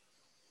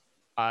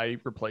 I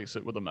replace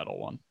it with a metal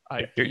one.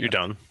 You're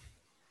done.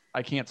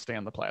 I can't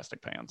stand the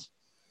plastic pans.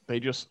 They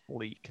just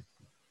leak.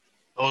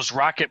 Those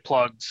rocket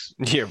plugs.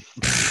 Yeah,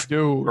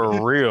 Dude,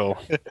 for real.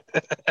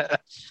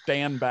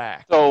 stand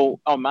back. So,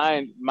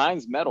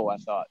 mine's metal, I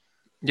thought.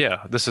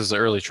 Yeah, this is the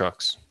early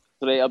trucks,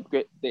 So they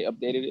updated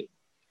it.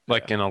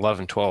 like in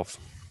 11, 12.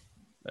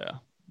 Yeah.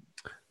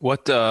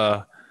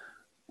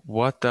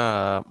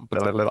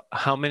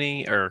 How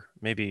many, or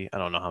maybe, I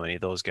don't know how many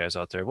of those guys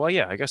out there. Well,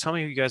 yeah, I guess how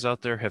many of you guys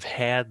out there have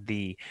had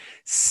the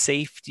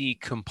safety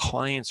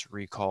compliance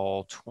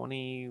recall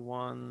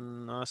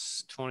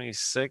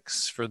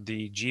 21-26 for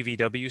the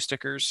GVW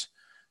stickers?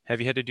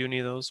 Have you had to do any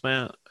of those,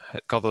 Matt?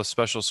 Call the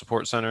special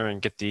support center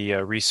and get the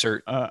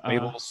recert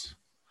labels?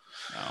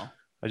 No.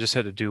 I just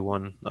had to do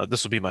one.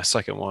 This will be my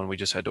second one. We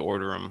just had to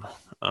order them.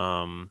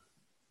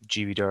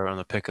 GVW on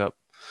the pickup.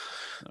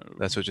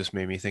 That's what just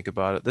made me think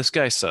about it. This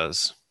guy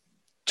says,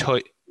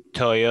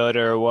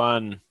 Toyota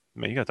one.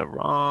 Man, you got the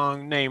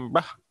wrong name,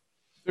 bruh.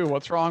 Dude,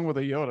 what's wrong with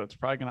a Yoda? It's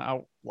probably going to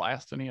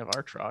outlast any of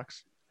our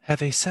trucks.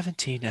 Have a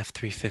 17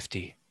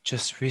 F350.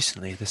 Just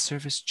recently, the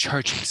service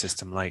charging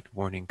system light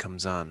warning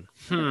comes on.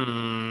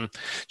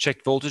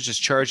 Checked voltage is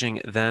charging,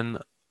 then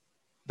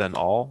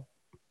all?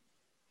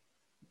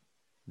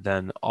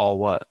 Then all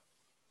what?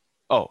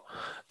 Oh,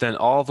 then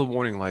all the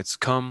warning lights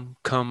come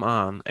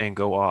on and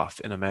go off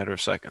in a matter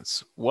of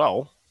seconds.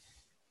 Well,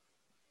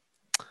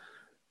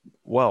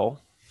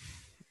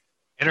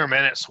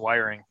 Intermittent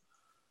wiring.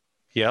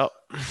 yep.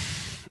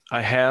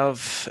 I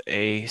have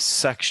a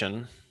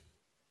section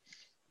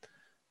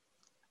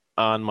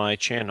on my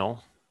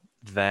channel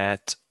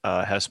that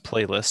has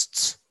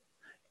playlists,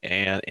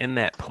 and in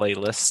that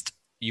playlist,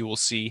 you will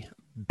see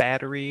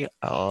battery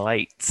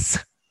lights.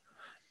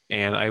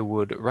 And I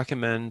would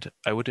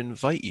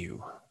invite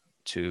you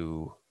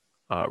to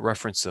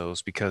reference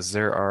those, because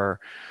there are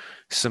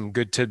some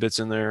good tidbits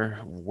in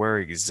there where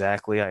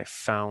exactly I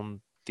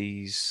found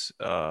these.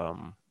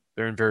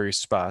 They're in various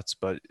spots,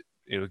 but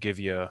it'll give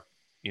you,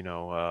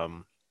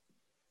 a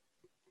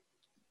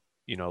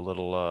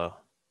little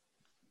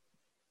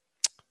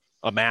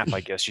a map,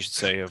 I guess you should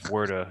say, of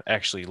where to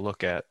actually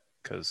look at,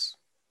 because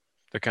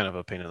they're kind of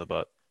a pain in the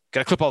butt. Got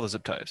to clip all the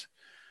zip ties.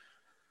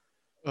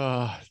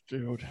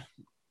 Dude.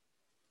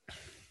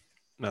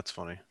 That's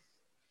funny.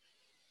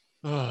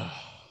 You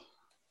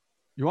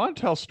want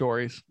to tell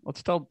stories?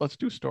 Let's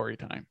do story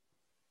time.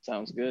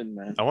 Sounds good,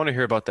 man. I want to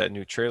hear about that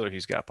new trailer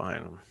he's got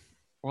behind him.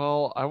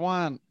 Well, I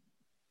want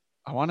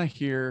to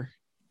hear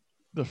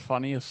the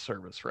funniest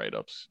service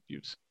write-ups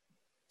you've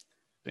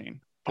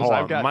seen.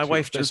 Oh, my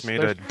wife just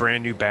made a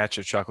brand new batch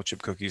of chocolate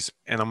chip cookies,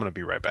 and I'm gonna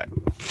be right back.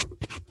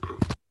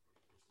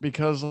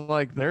 Because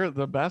like they're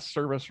the best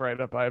service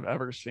write-up I've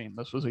ever seen.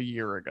 This was a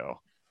year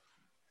ago.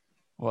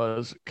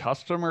 Was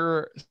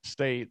customer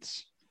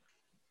states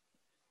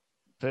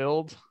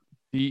filled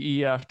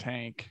DEF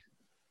tank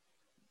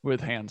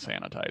with hand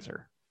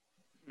sanitizer.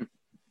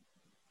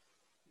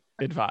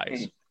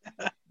 Advise.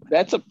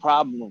 That's a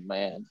problem,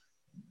 man.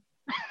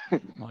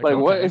 Like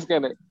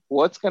okay.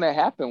 What's gonna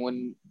happen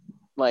when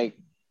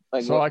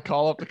so I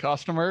call up the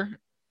customer.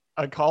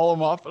 I call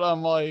them up and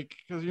I'm like,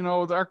 because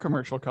with our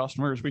commercial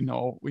customers, we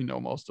know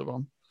most of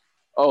them.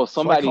 Oh,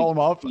 somebody. So I call him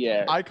up.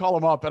 Yeah. I call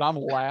him up and I'm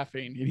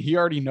laughing. And he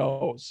already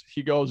knows.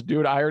 He goes,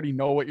 dude, I already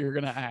know what you're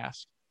gonna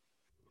ask.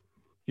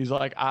 He's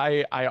like,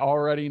 I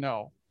already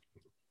know.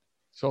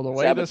 So the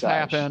way Sabotage. this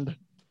happened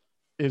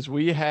is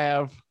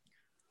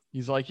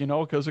he's like,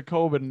 because of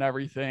COVID and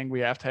everything,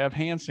 we have to have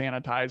hand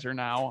sanitizer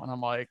now. And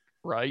I'm like,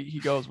 right. He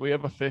goes, we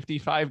have a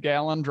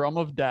 55-gallon drum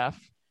of DEF,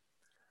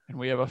 and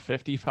we have a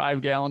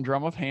 55-gallon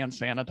drum of hand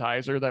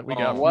sanitizer that we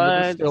got from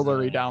the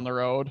distillery down the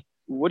road.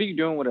 What are you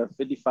doing with a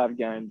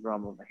 55-gallon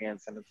drum of hand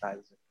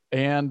sanitizer?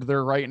 And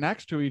they're right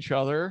next to each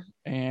other.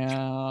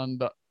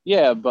 And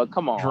yeah, but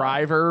come on.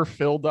 Driver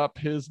filled up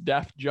his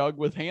DEF jug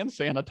with hand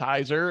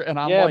sanitizer. And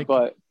I'm like,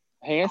 but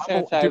hand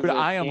sanitizer. Dude,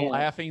 I am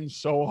laughing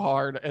so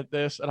hard at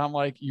this. And I'm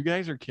like, you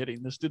guys are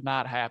kidding. This did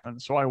not happen.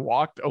 So I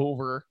walked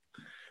over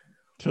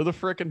to the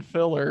freaking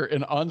filler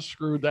and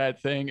unscrewed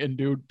that thing. And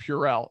dude,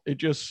 Purell, it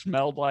just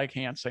smelled like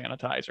hand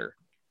sanitizer.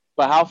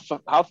 But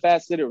how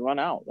fast did it run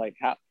out? Like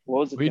what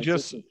was it?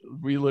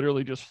 We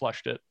literally just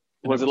flushed it.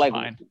 Was it like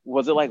fine.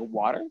 Was it like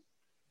water?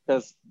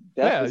 Because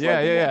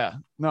yeah.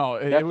 No,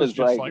 it was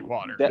just like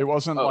water. It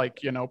wasn't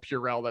like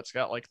Purell that's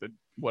got like the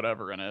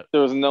whatever in it.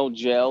 There was no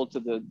gel to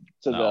the.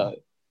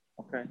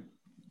 Okay.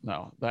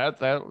 No,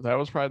 that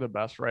was probably the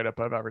best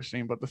write-up I've ever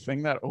seen. But the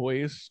thing that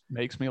always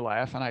makes me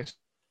laugh, and I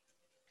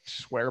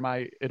swear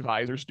my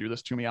advisors do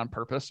this to me on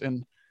purpose,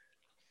 and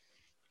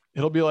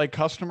it'll be like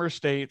customer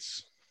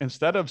states.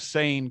 Instead of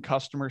saying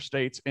customer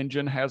states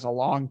engine has a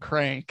long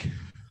crank,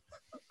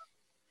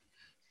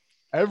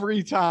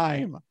 every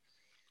time.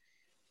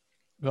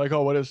 They're like,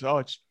 oh, what is? Oh,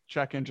 it's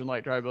check engine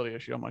light drivability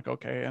issue. I'm like,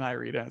 okay. And I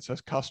read it. It says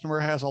customer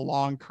has a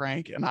long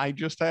crank. And I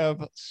just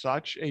have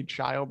such a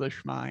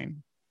childish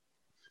mind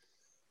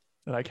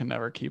that I can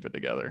never keep it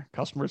together.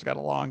 Customer's got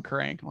a long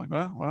crank. I'm like,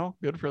 well,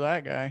 good for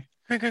that guy.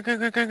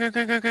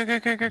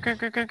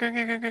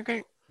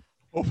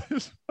 Hope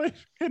his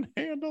wife can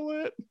handle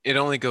it. It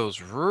only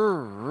goes.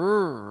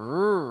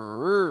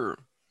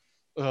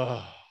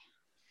 Ugh.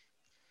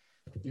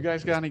 You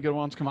guys got any good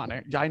ones? Come on.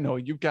 I know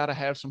you've got to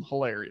have some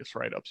hilarious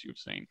write-ups you've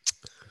seen.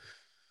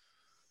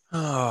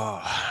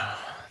 Oh.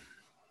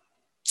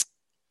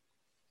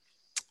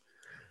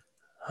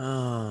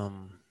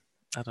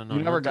 I don't know.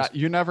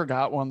 You never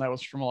got one that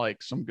was from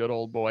like some good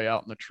old boy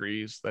out in the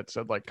trees that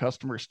said like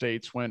customer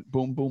states went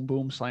boom, boom,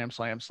 boom, slam,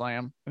 slam,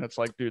 slam. And it's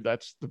like, dude,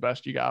 that's the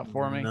best you got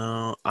for me.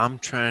 No, I'm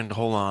trying to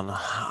hold on.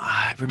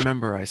 I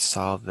remember I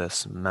saw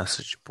this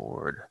message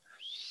board.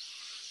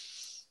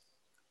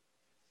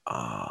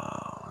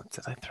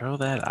 Did I throw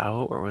that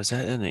out or was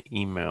that in an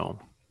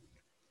email?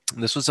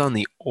 This was on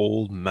the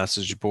old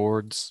message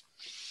boards,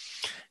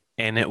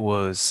 and it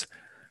was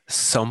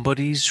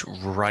somebody's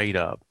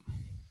write-up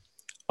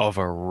of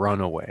a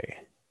runaway.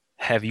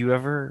 Have you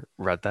ever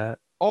read that?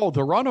 Oh,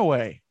 the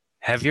runaway.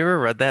 Have you ever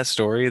read that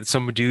story?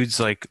 Some dude's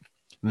like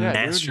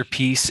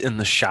masterpiece in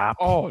the shop.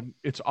 Oh,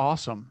 it's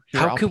awesome. Here,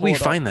 How could we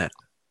find that?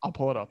 I'll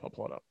pull it up.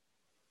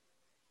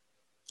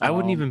 I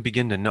wouldn't even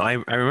begin to know. I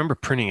remember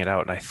printing it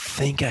out, and I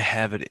think I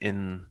have it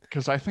in.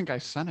 Because I think I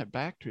sent it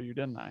back to you,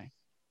 didn't I?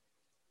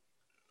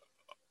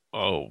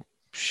 Oh,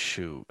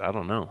 shoot. I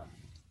don't know.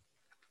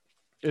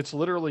 It's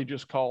literally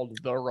just called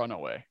The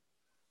Runaway.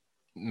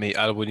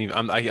 I wouldn't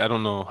even. I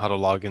don't know how to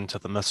log into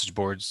the message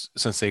boards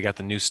since they got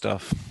the new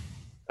stuff.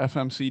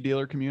 FMC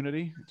dealer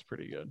community. It's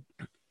pretty good.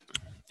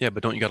 Yeah,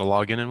 but don't you got to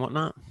log in and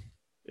whatnot?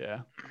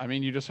 Yeah. I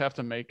mean, you just have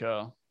to make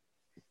a.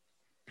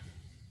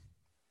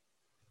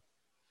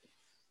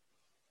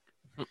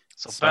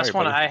 So best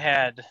one I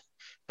had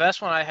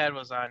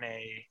was on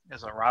a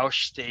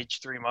Roush Stage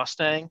 3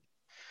 Mustang.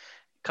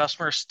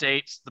 Customer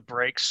states the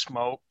brakes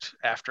smoked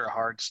after a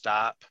hard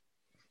stop.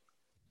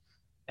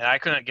 And I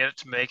couldn't get it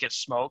to make it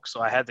smoke, so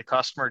I had the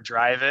customer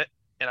drive it,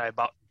 and I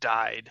about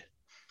died.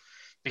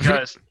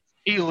 Because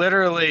he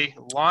literally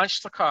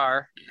launched the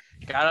car,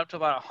 got up to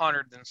about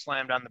 100, then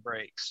slammed on the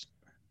brakes.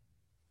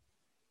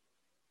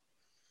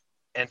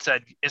 And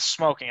said, it's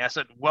smoking. I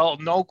said, well,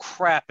 no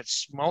crap, it's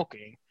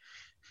smoking.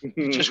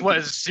 You just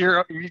went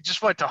zero. You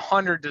just went to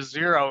 100 to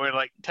 0 in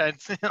like 10,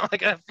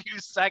 like a few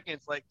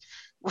seconds. Like,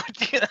 what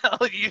the hell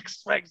do you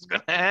expect is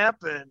going to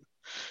happen?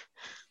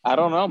 I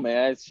don't know,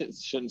 man. It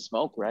shouldn't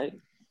smoke, right?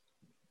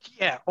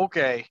 Yeah,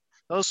 okay.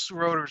 Those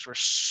rotors were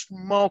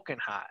smoking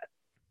hot.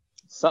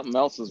 Something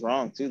else is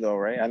wrong too, though,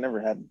 right? I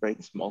never had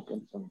brake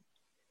smoking. So.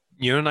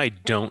 You know what I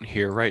don't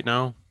hear right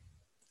now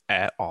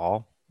at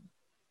all?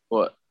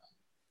 What?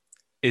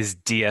 Is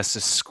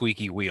DS's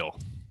squeaky wheel.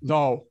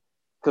 No.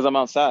 Because I'm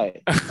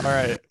outside. All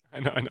right. I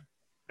know.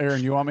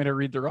 Aaron, you want me to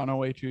read The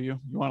Runaway to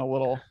you? You want a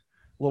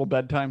little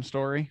bedtime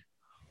story?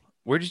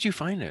 Where did you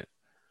find it?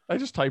 I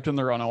just typed in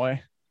The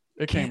Runaway.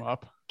 It came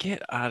up.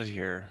 Get out of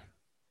here.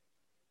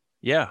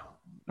 Yeah.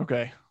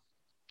 Okay.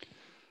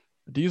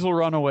 Diesel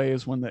runaway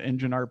is when the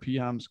engine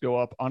RPMs go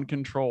up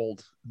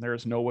uncontrolled and there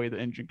is no way the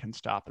engine can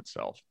stop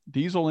itself.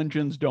 Diesel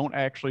engines don't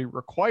actually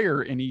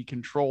require any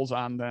controls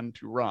on them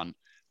to run.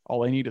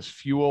 All they need is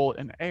fuel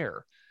and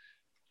air.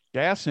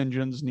 Gas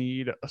engines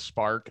need a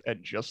spark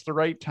at just the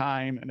right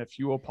time and a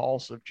fuel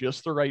pulse of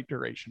just the right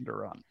duration to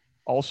run.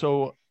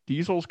 Also,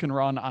 diesels can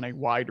run on a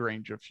wide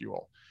range of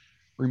fuel.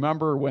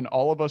 Remember when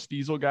all of us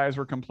diesel guys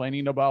were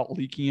complaining about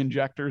leaky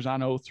injectors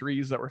on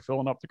 03s that were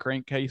filling up the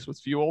crankcase with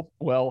fuel?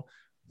 Well,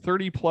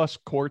 30 plus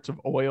quarts of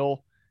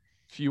oil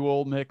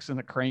fuel mix in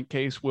the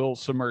crankcase will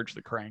submerge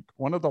the crank.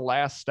 One of the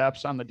last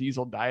steps on the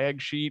diesel diag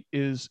sheet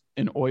is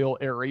an oil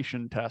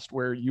aeration test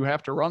where you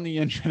have to run the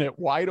engine at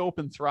wide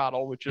open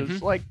throttle, which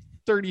is like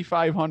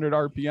 3,500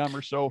 RPM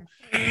or so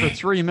for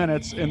 3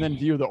 minutes, and then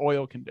view the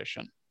oil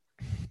condition.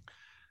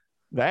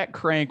 That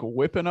crank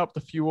whipping up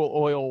the fuel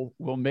oil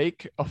will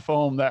make a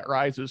foam that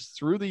rises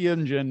through the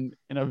engine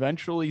and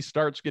eventually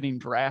starts getting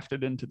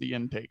drafted into the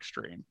intake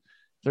stream.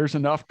 There's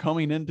enough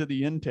coming into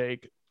the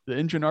intake, the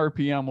engine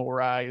RPM will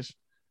rise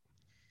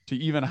to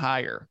even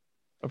higher.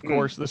 Of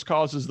course, this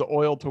causes the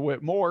oil to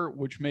whip more,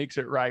 which makes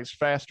it rise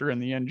faster in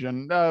the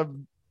engine.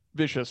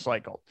 Vicious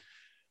cycle.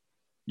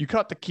 You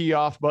cut the key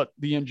off, but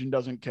the engine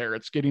doesn't care.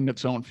 It's getting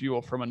its own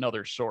fuel from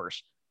another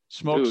source.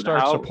 Smoke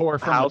starts to pour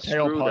from the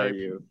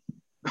tailpipe.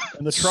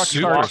 And the truck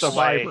starts to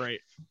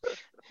vibrate.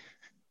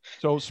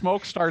 So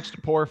smoke starts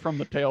to pour from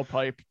the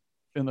tailpipe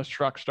and the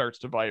truck starts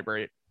to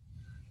vibrate.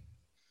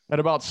 At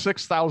about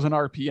 6,000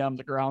 RPM,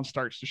 the ground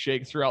starts to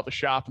shake throughout the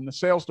shop, and the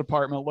sales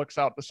department looks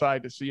out the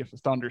side to see if a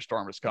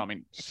thunderstorm is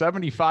coming.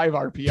 75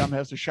 RPM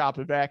has the shop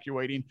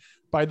evacuating.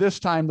 By this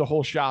time, the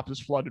whole shop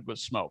is flooded with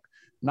smoke.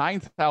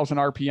 9,000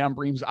 RPM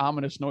brings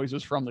ominous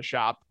noises from the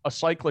shop, a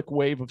cyclic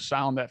wave of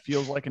sound that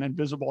feels like an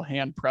invisible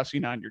hand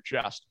pressing on your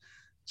chest.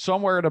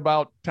 Somewhere at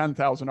about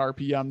 10,000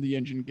 RPM, the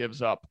engine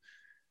gives up.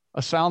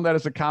 A sound that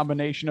is a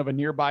combination of a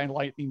nearby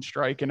lightning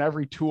strike and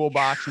every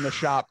toolbox in the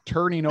shop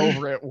turning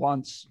over at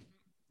once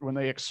when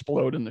they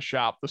explode in the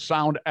shop. The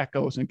sound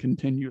echoes and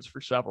continues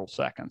for several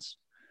seconds.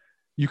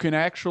 You can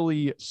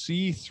actually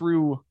see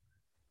through.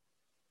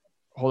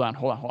 Hold on.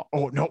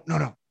 Oh, no.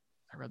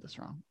 I read this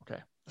wrong.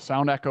 Okay. The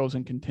sound echoes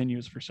and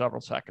continues for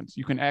several seconds.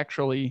 You can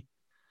actually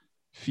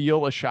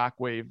feel a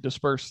shockwave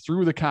disperse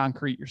through the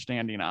concrete you're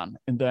standing on,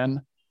 and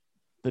then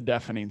the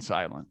deafening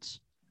silence.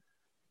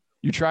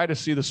 You try to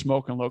see the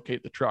smoke and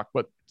locate the truck,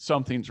 but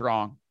something's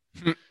wrong.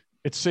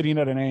 It's sitting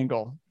at an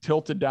angle,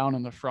 tilted down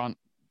in the front,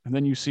 and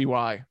then you see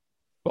why.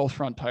 Both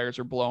front tires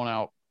are blown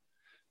out.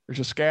 There's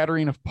a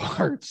scattering of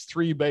parts,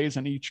 3 bays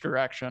in each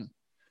direction.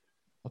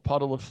 A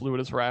puddle of fluid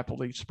is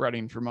rapidly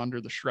spreading from under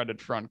the shredded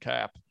front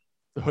cap.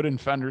 The hood and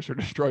fenders are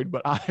destroyed,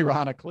 but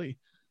ironically,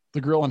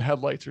 the grille and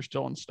headlights are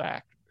still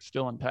intact.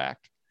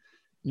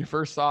 And your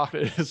first thought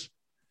is,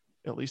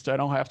 at least I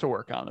don't have to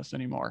work on this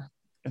anymore.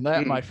 And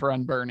that, my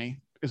friend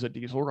Bernie, is a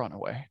diesel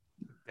runaway.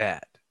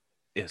 That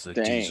is a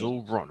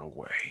diesel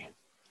runaway.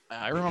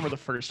 I remember the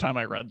first time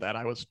I read that,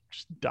 I was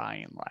just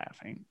dying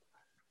laughing.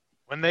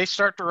 When they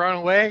start to run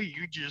away,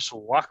 you just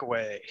walk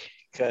away,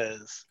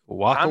 because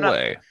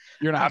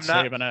You're not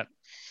saving it.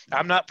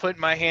 I'm not putting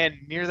my hand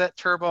near that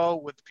turbo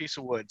with a piece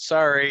of wood.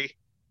 Sorry.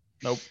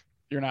 Nope.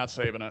 You're not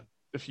saving it.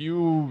 If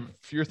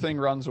your thing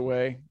runs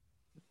away,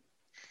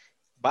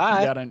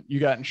 bye. You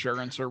got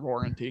insurance or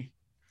warranty.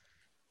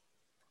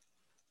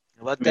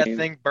 Let that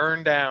thing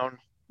burn down.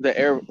 The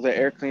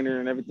air cleaner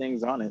and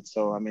everything's on it.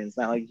 So, I mean, it's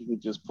not like you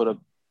could just put a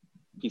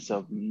piece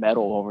of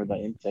metal over the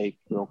intake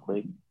real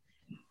quick.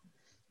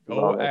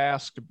 Go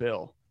ask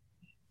Bill.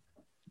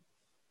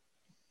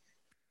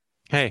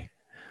 Hey,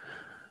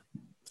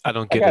 I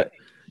don't get it.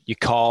 You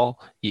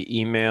call, you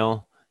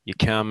email, you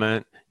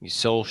comment, you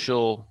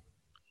social,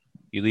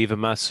 you leave a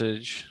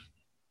message.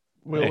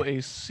 Will a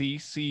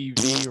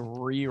CCV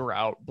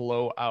reroute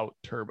blow out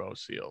turbo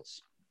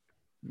seals?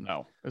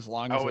 No, as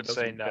long as it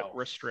doesn't get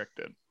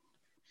restricted.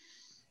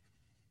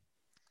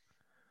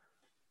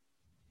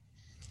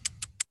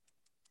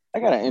 I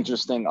got an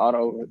interesting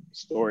auto-related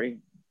story.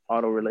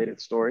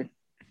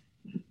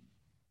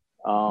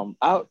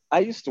 I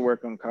used to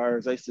work on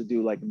cars. I used to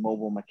do like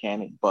mobile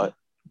mechanic, but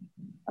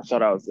I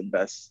thought I was the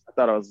best. I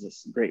thought I was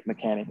this great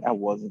mechanic. I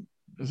wasn't.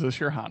 Is this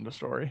your Honda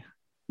story?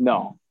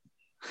 No.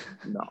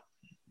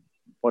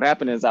 What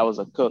happened is I was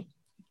a cook,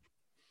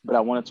 but I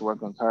wanted to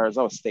work on cars.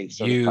 I was state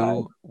certified.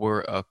 You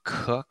were a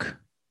cook?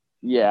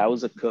 Yeah, I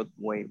was a cook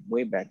way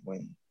back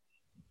when.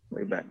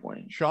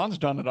 Sean's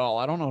done it all.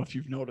 I don't know if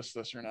you've noticed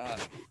this or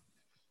not.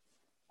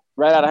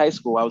 Right out of high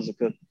school, I was a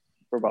cook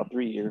for about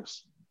 3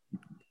 years.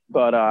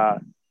 But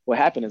what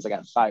happened is I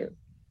got fired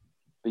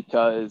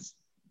because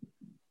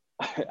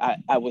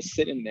I was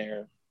sitting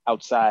there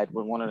outside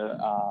with one of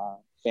the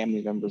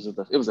family members it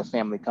was a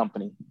family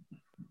company,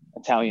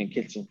 Italian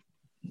kitchen.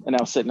 And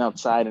I was sitting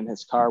outside in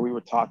his car. We were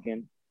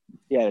talking.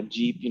 He had a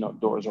Jeep,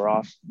 doors were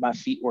off. My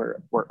feet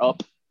were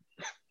up.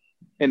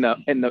 And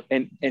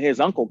his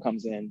uncle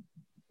comes in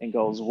and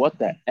goes, "What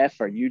the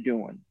F are you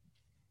doing?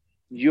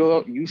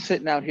 You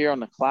sitting out here on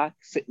the clock,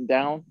 sitting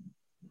down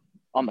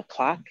on the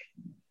clock?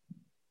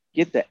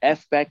 Get the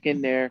F back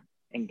in there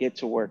and get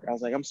to work." I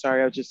was like, "I'm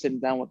sorry, I was just sitting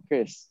down with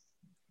Chris."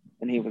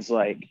 And he was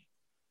like,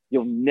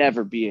 "You'll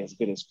never be as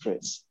good as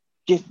Chris.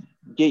 Get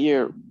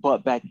your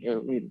butt back." We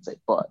didn't say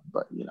butt,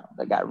 but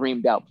that got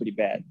reamed out pretty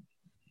bad.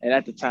 And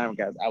at the time,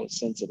 guys, I was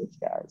sensitive,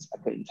 guys. I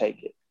couldn't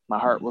take it. My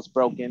heart was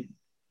broken.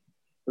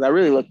 But I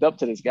really looked up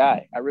to this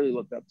guy. I really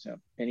looked up to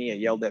him, and he had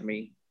yelled at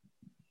me.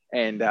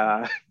 And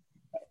I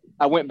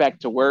went back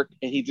to work,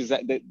 and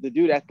the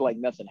dude acted like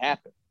nothing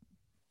happened.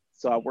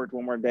 So I worked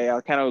one more day. I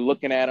was kind of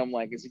looking at him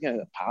like, is he going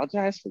to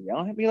apologize for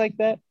yelling at me like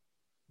that?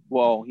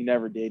 Well, he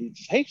never did. He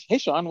just, hey,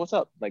 Sean, what's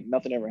up? Like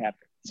nothing ever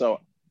happened. So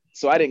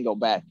I didn't go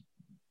back.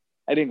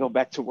 I didn't go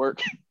back to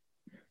work,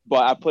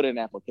 but I put in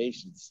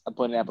applications.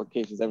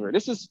 Everywhere.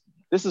 This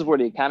is when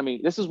the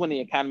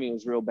economy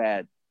was real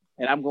bad.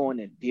 And I'm going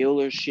to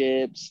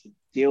dealership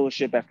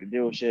after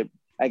dealership.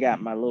 I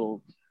got my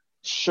little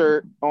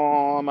shirt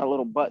on, my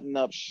little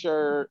button-up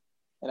shirt,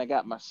 and I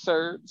got my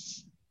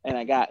certs, and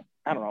I got,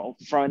 I don't know,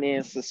 front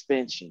end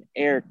suspension,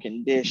 air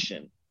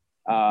condition.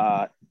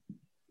 What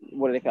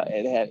do they call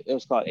it? It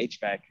was called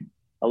HVAC,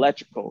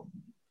 electrical,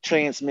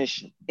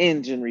 transmission,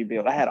 engine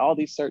rebuild. I had all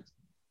these certs.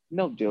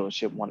 No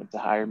dealership wanted to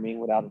hire me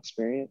without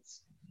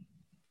experience,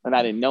 and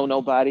I didn't know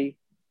nobody.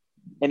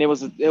 And it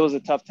was a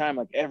tough time.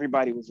 Like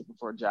everybody was looking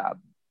for a job,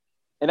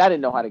 and I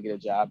didn't know how to get a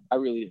job. I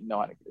really didn't know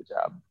how to get a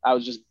job. I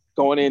was just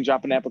going in,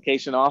 dropping an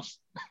application off,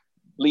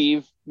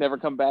 leave, never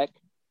come back.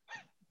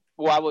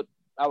 Well,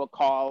 I would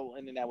call,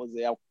 and then that was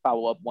it. I'll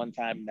follow up one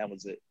time, and that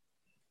was it.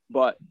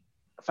 But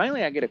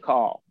finally, I get a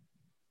call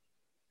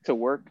to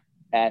work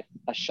at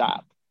a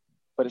shop,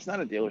 but it's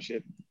not a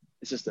dealership.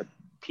 It's just a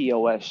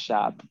POS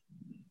shop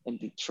in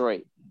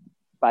Detroit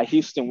by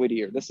Houston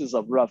Whittier. This is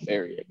a rough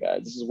area,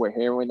 guys. This is where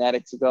heroin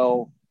addicts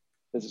go.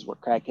 This is where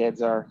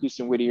crackheads are.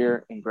 Houston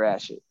Whittier and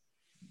Gratiot.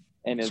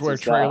 And it's where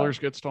trailers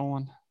get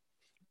stolen.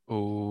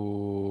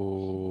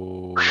 Oh.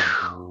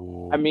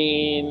 I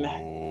mean,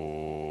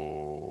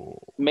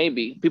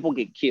 maybe people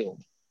get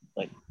killed,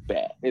 like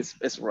bad. It's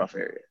a rough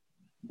area,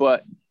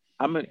 but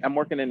I'm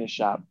working in a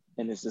shop,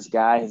 and it's this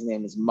guy. His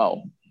name is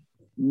Mo.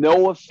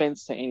 No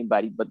offense to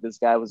anybody, but this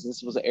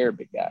was an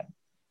Arabic guy.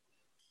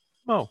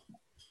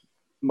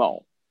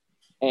 Mo,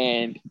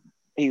 and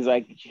he's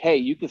like, hey,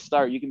 you can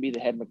start. You can be the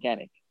head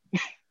mechanic.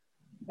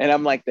 And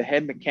I'm like, the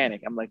head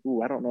mechanic. I'm like,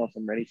 ooh, I don't know if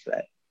I'm ready for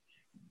that.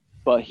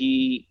 But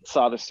he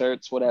saw the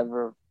certs,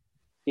 whatever.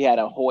 He had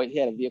a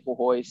vehicle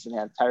hoist and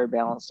had a tire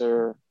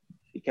balancer.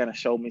 He kind of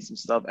showed me some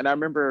stuff. And I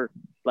remember,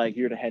 like,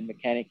 you're the head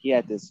mechanic. He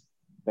had this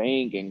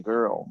banging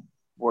girl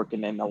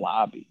working in the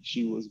lobby.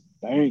 She was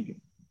banging.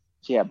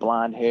 She had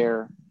blonde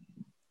hair,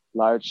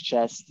 large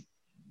chest.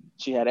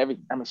 She had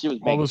everything. I mean, she was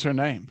banging. What was her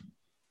name?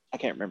 I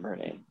can't remember her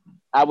name.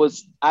 I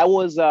was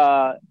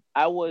a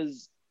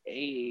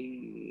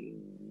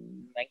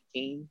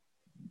 19,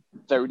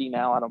 30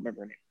 now. I don't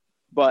remember her name.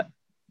 But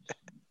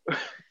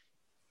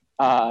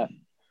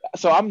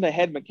so I'm the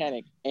head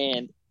mechanic,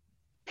 and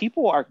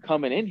people are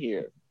coming in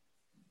here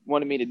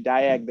wanting me to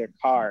diag their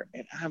car,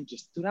 and I'm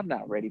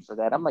not ready for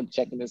that. I'm like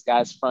checking this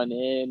guy's front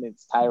end,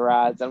 it's tie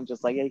rods. I'm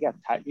just like, yeah,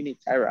 you need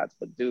tie rods,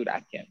 but dude,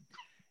 I can't.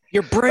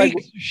 Your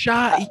brakes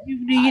shot.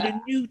 You need a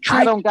new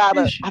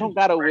transmission. I don't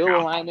got a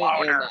wheel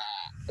alignment,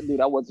 and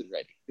dude, I wasn't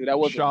ready.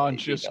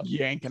 Sean's just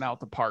yanking out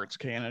the parts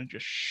can and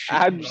just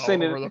shooting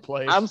all over the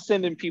place. I'm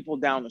sending people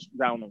down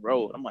the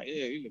road. I'm like,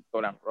 yeah, you can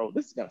go down the road.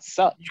 This is gonna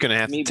suck. You're gonna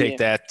have to take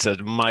that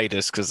to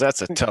Midas, because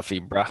that's a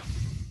toughie, bro.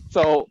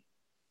 So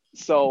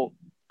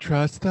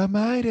trust the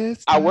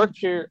Midas. I worked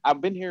here. I've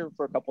been here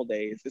for a couple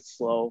days. It's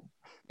slow.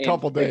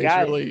 Couple days,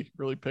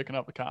 really picking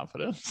up the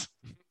confidence.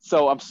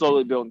 So I'm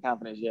slowly building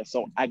confidence. Yeah.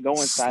 So I go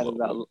inside of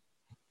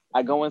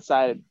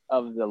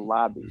the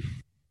lobby,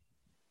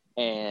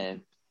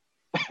 and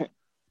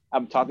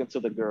I'm talking to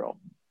the girl,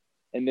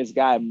 and this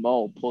guy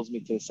Mo pulls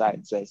me to the side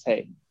and says,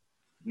 "Hey,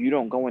 you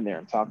don't go in there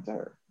and talk to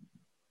her.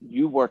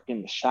 You work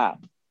in the shop,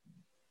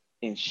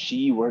 and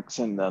she works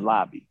in the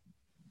lobby.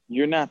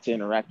 You're not to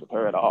interact with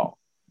her at all."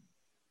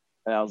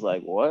 And I was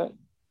like, "What?"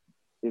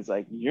 He's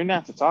like, "You're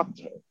not to talk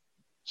to her.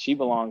 She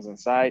belongs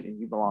inside, and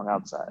you belong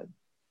outside."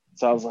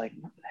 So I was like,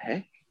 "What the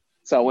heck?"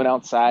 So I went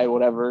outside,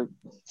 whatever,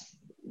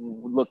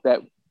 looked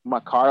at my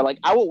car. Like,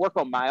 I would work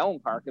on my own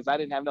car because I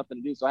didn't have nothing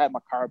to do. So I had my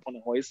car up on the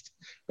hoist,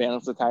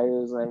 balance the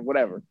tires and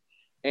whatever.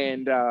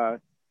 And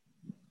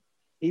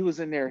he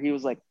was in there. He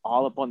was like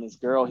all up on this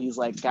girl. He's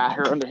like got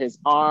her under his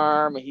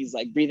arm, and he's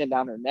like breathing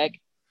down her neck.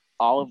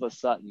 All of a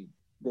sudden,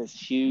 this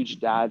huge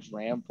Dodge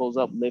Ram pulls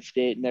up,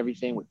 lifted and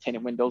everything with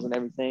tinted windows and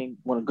everything.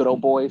 One of the good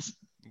old boys.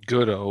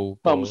 Good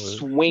old boy. Comes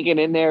swinging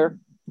in there.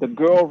 The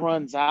girl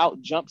runs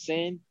out, jumps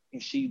in,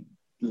 and she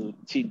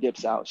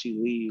dips out. She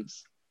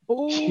leaves.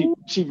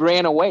 She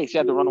ran away. She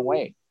had to run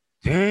away.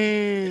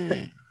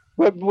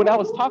 But when I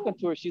was talking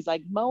to her, she's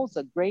like, "Mo's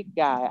a great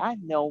guy. I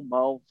know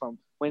Mo from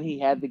when he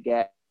had the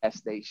gas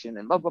station."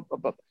 And blah, blah, blah,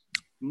 blah.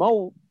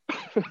 Mo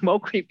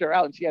creeped her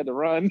out, and she had to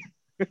run.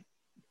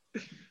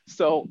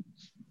 So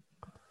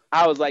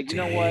I was like, you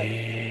know what?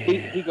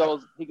 He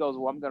goes,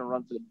 "Well, I'm gonna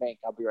run to the bank.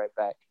 I'll be right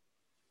back."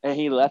 And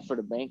he left for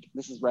the bank.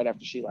 This is right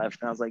after she left.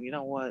 And I was like, you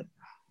know what?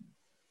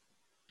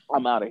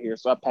 I'm out of here.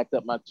 So I packed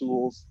up my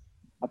tools.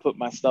 I put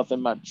my stuff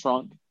in my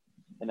trunk,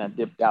 and I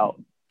dipped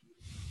out.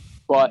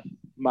 But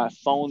my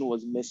phone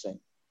was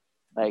missing.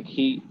 Like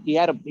he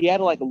had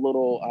like a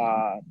little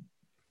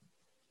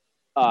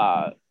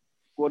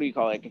what do you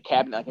call it? Like a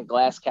cabinet, like a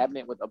glass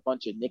cabinet with a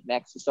bunch of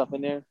knickknacks and stuff in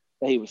there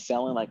that he was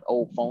selling, like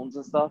old phones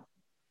and stuff.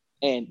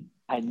 And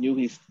I knew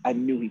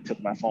he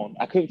took my phone.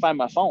 I couldn't find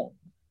my phone.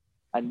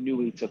 I knew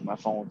he took my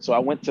phone. So I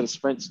went to the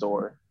Sprint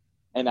store,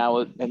 and I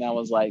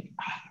was like,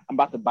 I'm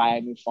about to buy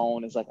a new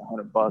phone. It's like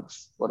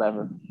 $100,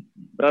 whatever.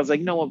 But I was like,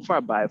 you know what? Before I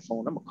buy a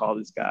phone, I'm gonna call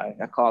this guy.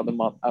 I called him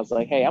up. I was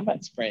like, hey, I'm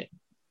at Sprint.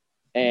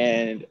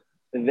 And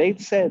they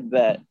said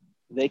that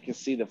they could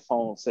see the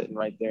phone sitting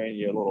right there in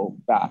your little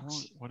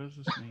box. What does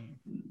this mean?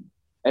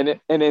 And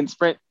in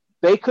Sprint,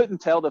 they couldn't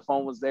tell the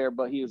phone was there,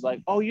 but he was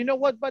like, oh, you know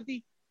what,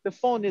 buddy? The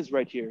phone is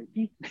right here.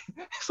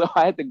 So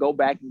I had to go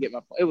back and get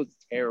my phone. It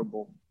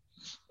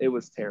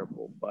was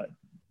terrible. But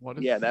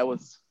yeah, that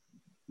was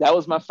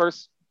my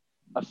first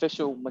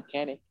official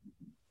mechanic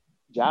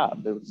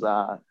job. It was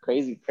a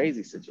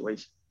crazy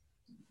situation.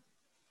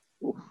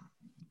 Oof.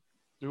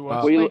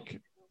 Dude,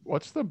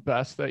 what's the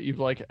best that you've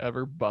like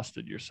ever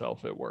busted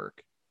yourself at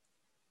work?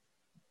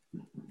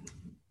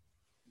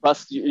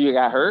 You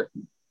got hurt?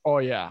 Oh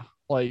yeah,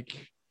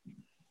 like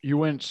you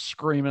went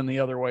screaming the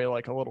other way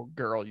like a little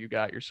girl. You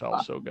got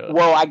yourself so good.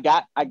 Well, I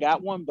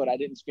got one, but I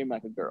didn't scream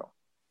like a girl.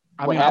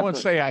 I mean, I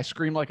wouldn't say I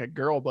screamed like a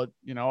girl, but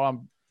you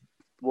know,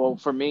 well,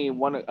 for me,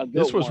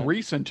 this was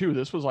recent too.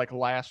 This was like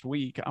last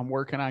week. I'm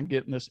working on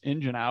getting this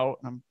engine out,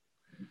 and I'm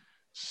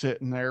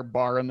sitting there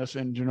barring this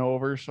engine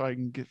over so I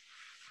can get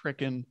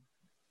freaking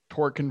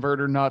torque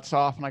converter nuts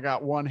off. And I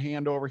got one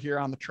hand over here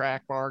on the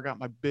track bar. Got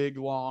my big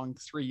long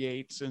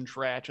 3/8 inch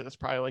ratchet that's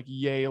probably like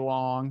yay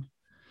long.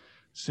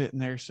 Sitting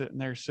there.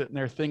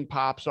 Thing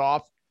pops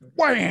off.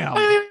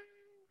 Wham!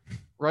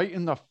 Right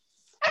in the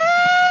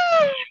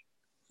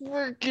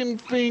freaking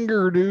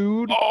finger,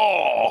 dude.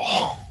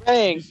 Oh,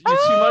 Dang.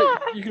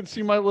 You can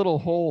see my little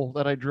hole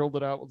that I drilled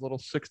it out with a little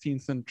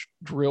 16th-inch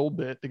drill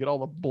bit to get all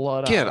the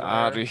blood get out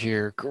out of of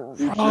here. You Gross,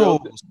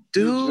 drilled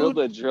dude.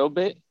 a drill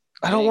bit.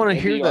 I don't Dang, want to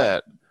maybe hear you are-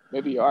 that.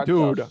 Maybe you are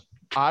Dude, tough.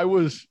 I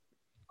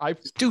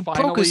Dude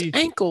broke his finally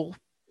ankle.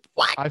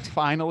 What? I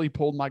finally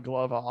pulled my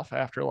glove off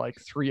after like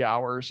 3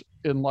 hours,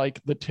 and like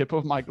the tip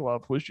of my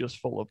glove was just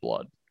full of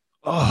blood.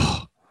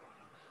 Oh,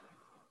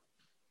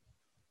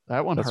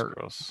 That one that's hurt.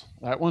 gross.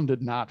 That one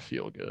did not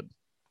feel good.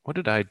 What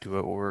did I do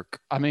at work?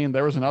 I mean,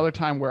 there was another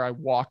time where I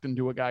walked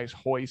into a guy's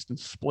hoist and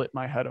split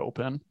my head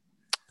open.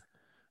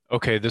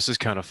 Okay, this is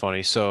kind of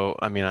funny. So,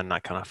 I mean, I'm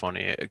not kind of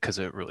funny because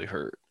it really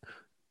hurt.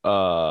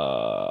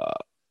 Uh,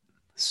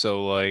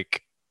 so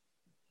like,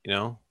 you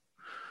know,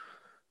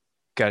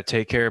 gotta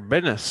take care of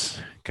business.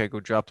 Gotta go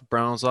drop the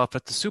Browns off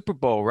at the Super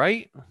Bowl,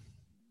 right?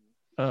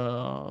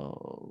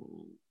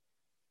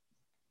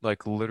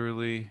 Like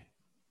literally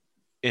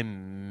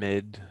in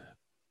mid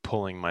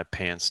pulling my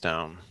pants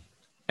down,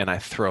 and I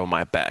throw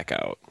my back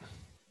out.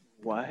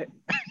 What?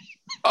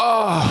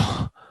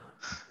 Oh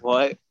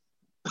What?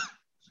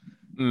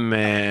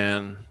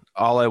 man,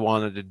 all I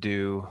wanted to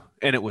do,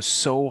 and it was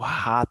so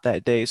hot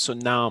that day, so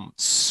now I'm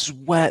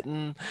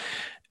sweating.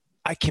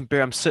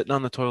 I'm sitting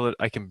on the toilet.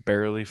 I can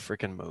barely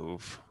freaking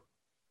move.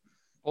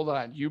 Hold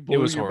on, you It blew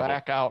was your horrible.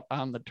 back out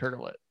on the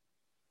toilet.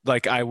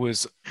 Like I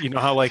was, you know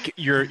how like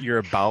you're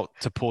about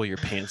to pull your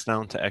pants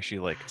down to actually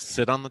like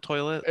sit on the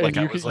toilet. And Like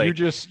I was like,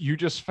 you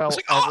just felt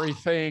like, "Ah!"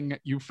 everything.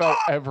 You felt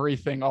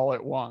everything all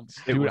at once,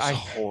 it dude. was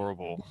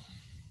horrible.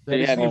 That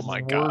is Yeah, the oh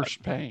my God.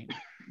 worst pain.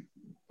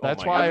 Oh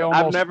That's my why God. I I've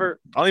almost never.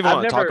 I don't even I've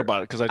want to talk never-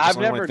 about it because I I've just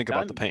only want never to think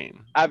about the done- pain.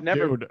 I've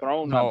never Dude,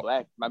 thrown no.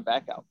 my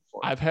back out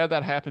before. I've had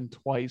that happen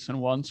twice, and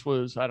once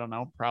was, I don't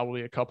know,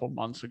 probably a couple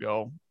months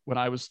ago when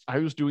I was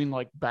doing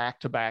like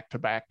back to back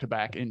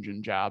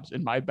engine jobs,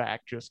 and my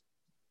back just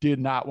did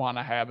not want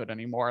to have it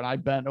anymore. And I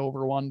bent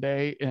over one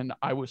day and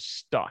I was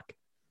stuck.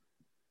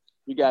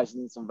 You guys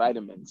need some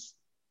vitamins.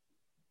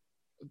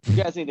 You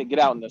guys need to get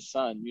out in the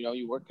sun. You know,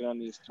 you're working on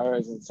these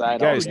cars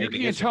inside. You guys Dude, need you to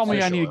can't get some tell me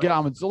I fish need to get oil.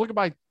 on. Look at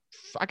my,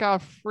 I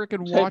got a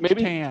freaking watch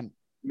Maybe- tan.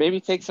 Maybe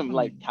take some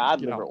like cod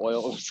Get liver out.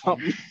 oil or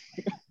something.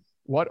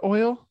 What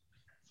oil?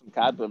 Some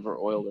cod liver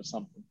oil or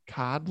something.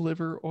 Cod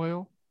liver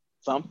oil.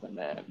 Something,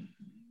 man.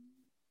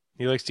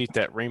 He likes to eat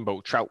that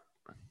rainbow trout.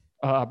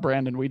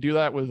 Brandon, we do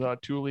that with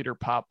 2-liter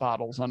pop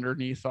bottles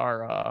underneath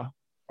our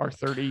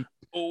 30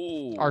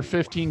 Oh, our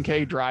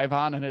 15K drive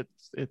on, and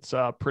it's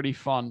pretty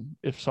fun.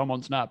 If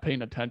someone's not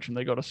paying attention,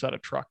 they go to set a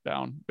truck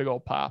down, big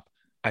old pop.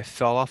 I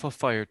fell off a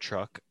fire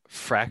truck,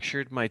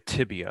 fractured my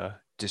tibia,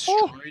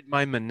 destroyed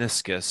my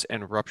meniscus,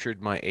 and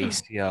ruptured my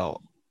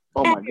ACL.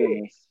 Oh my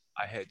goodness.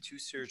 I had 2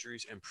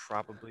 surgeries and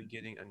probably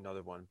getting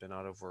another one. Been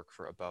out of work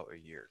for about a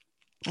year.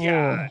 Oh,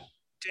 God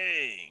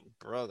dang,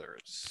 brother.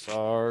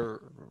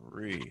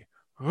 Sorry.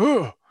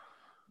 Ugh.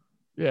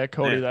 yeah,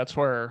 Cody, Man. that's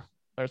where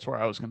I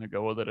was gonna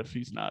go with it if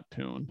he's not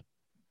tuned.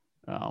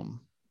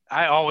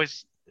 I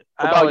always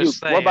about you?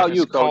 say What about if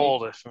you, it's Cody?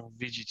 cold if I'm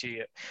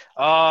VGT.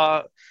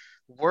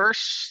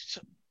 Worst.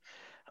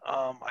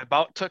 I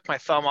about took my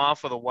thumb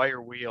off with a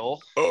wire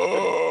wheel.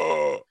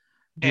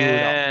 Dude,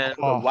 And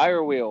The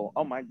wire wheel.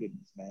 Oh my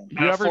goodness, man.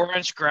 You a ever-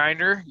 4-inch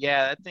grinder.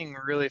 Yeah, that thing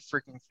really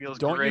freaking feels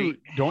great.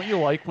 don't you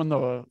like when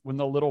the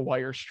little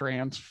wire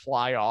strands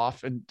fly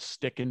off and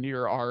stick into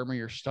your arm or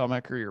your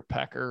stomach or your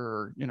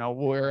pecker or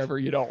wherever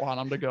you don't want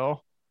them to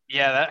go?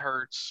 Yeah, that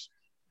hurts.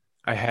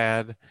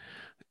 It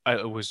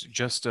was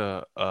just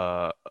a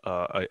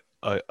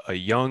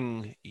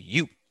young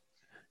youth.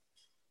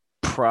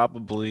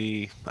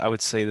 Probably, I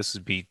would say this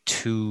would be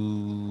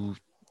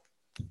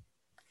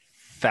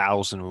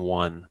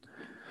 2001.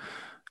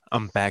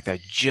 I'm back. I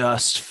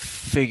just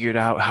figured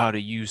out how to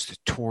use the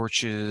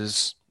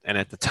torches, and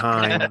at the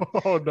time,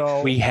 Oh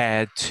no. we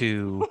had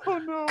to Oh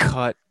no.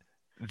 cut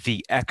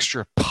the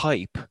extra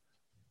pipe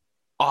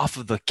off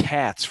of the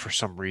cats for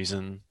some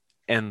reason,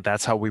 and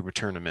that's how we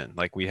return them in.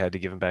 Like we had to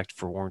give them back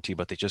for warranty,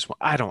 but they just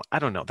I don't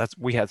know. That's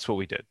what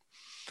we did.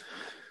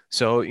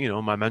 So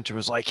my mentor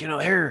was like,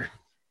 here,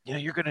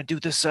 you're gonna do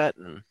this set,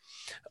 and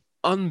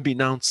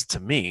unbeknownst to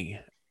me,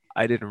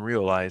 I didn't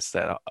realize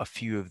that a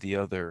few of the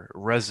other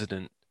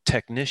resident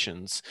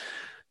technicians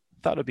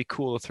thought it'd be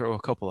cool to throw a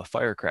couple of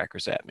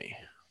firecrackers at me.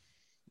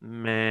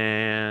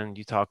 Man,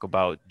 you talk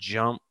about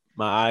jump.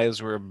 My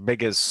eyes were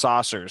big as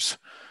saucers.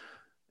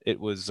 It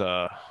was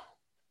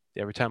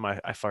every time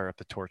I fire up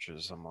the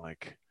torches, I'm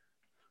like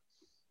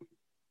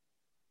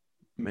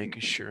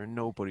making sure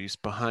nobody's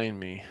behind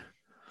me.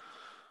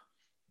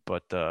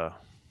 But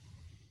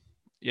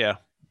yeah.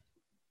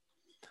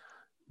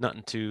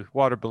 Nothing to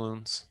water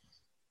balloons.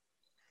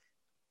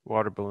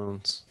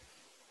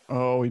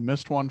 Oh, we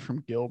missed one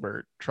from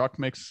Gilbert. Truck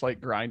makes slight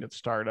grind at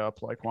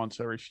startup, like once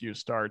every few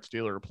starts.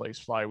 Dealer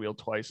replaced flywheel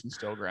twice and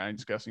still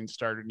grinds. Guessing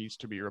starter needs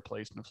to be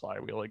replaced in a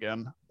flywheel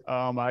again.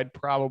 I'd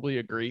probably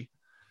agree.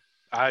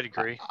 I'd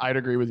agree. I'd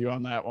agree with you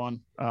on that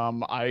one.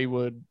 I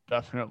would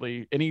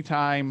definitely,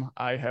 anytime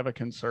I have a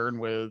concern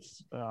with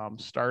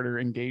starter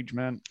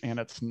engagement and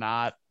it's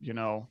not,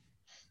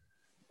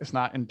 it's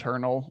not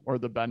internal, or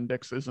the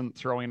Bendix isn't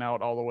throwing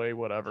out all the way,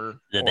 whatever.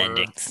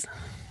 Bendix.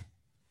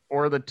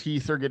 Or the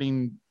teeth are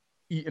getting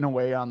eaten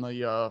away on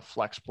the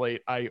flex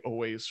plate, I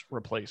always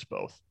replace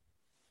both.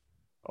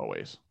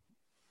 Always.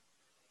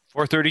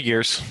 430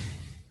 gears.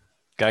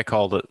 Guy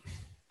called it.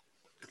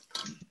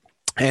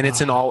 And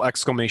it's in all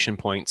exclamation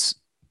points.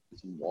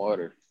 Some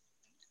water.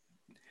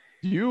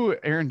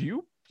 Aaron,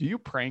 do you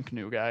prank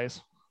new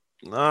guys?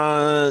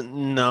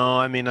 No.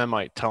 I mean, I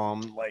might tell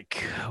them,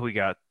 like, we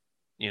got,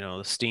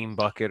 the steam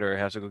bucket, or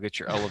have to go get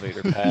your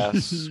elevator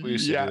pass. We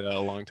used to do that a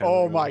long time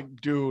ago. Oh, my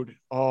dude.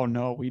 Oh,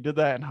 no. We did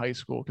that in high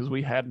school because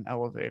we had an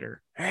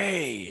elevator.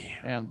 Hey.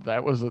 And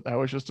that was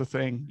just a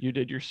thing you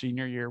did your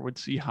senior year, would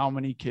see how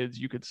many kids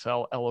you could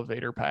sell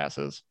elevator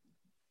passes.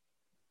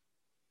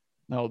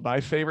 No, my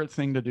favorite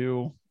thing to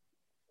do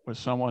with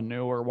someone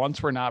new, or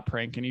once we're not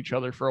pranking each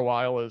other for a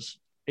while, is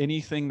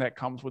anything that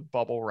comes with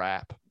bubble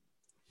wrap.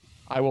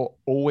 I will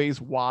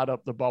always wad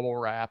up the bubble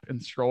wrap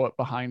and throw it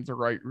behind the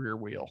right rear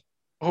wheel.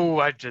 Oh,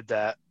 I did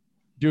that.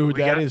 Dude,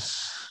 that is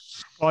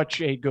such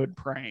a good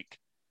prank.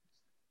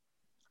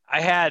 I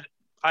had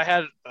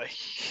a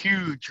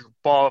huge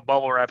ball of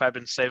bubble wrap I've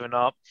been saving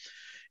up,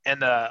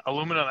 and the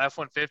aluminum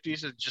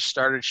F-150s had just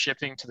started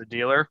shipping to the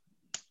dealer.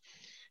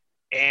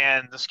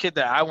 And this kid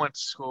that I went to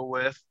school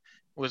with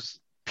was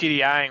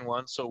PDIing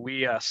one, so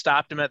we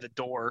stopped him at the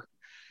door.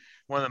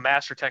 One of the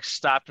master techs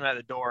stopped him at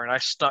the door, and I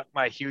stuck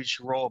my huge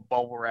roll of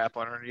bubble wrap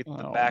underneath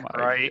the back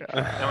right.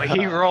 God. And when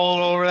he rolled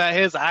over that,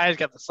 his eyes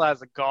got the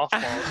size of golf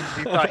balls because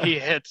he thought he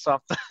hit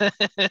something.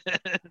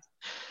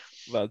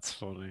 That's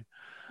funny.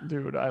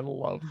 Dude, I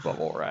love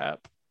bubble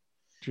wrap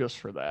just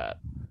for that.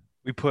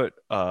 We put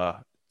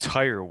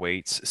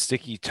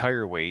sticky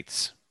tire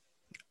weights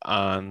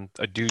on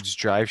a dude's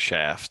drive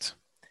shaft.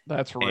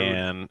 That's rude.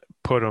 And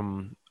put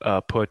hose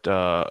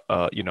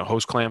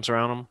clamps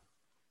around them.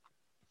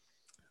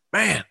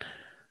 Man,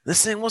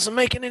 this thing wasn't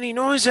making any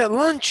noise at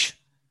lunch.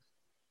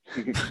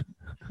 Dude,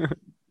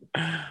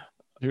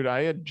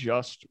 I had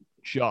just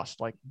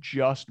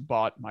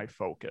bought my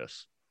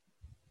Focus,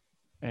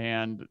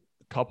 and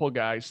a couple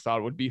guys thought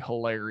it would be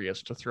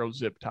hilarious to throw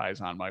zip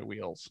ties on my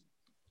wheels.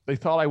 They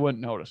thought I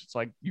wouldn't notice. It's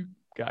like, you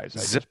guys,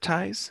 zip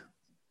ties?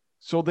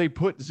 So they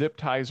put zip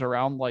ties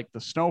around like the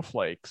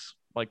snowflakes,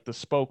 like the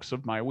spokes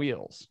of my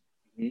wheels,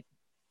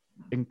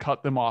 and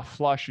cut them off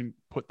flush and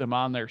put them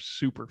on there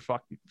super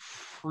fucking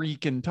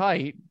freaking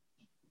tight.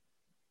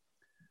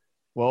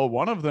 Well,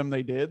 one of them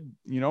they did,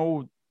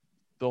 they'll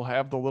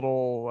have the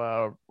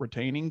little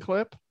retaining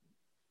clip,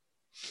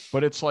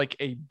 but it's like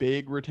a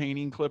big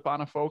retaining clip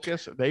on a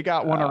Focus. They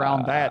got one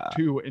around that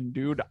too. And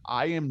dude,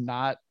 I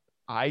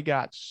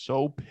got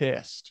so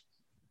pissed.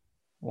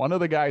 One of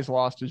the guys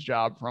lost his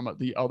job from it.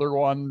 The other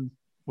one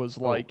was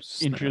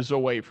inches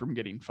away from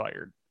getting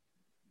fired.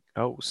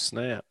 Oh,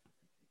 snap.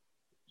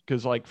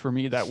 Because for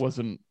me, that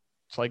wasn't,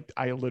 it's like,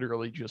 I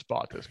literally just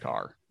bought this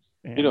car.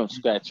 And you don't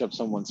scratch up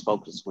someone's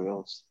Focus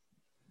wheels.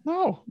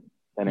 No,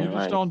 you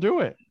just don't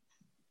do it.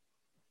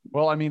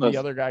 Well, I mean, the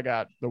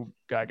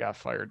guy got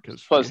fired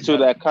because. Plus,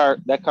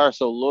 that car's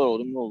so little,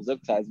 them little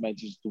zip ties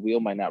the wheel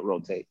might not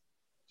rotate.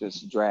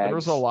 Just drags. There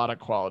was a lot of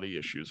quality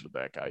issues with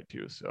that guy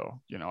too. So,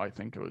 I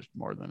think it was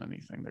more than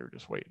anything, they were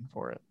just waiting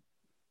for it.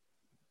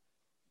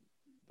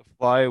 The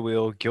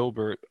flywheel,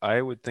 Gilbert,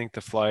 I would think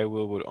the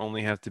flywheel would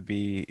only have to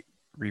be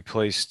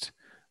replaced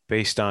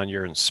based on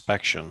your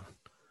inspection.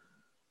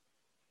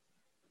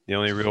 The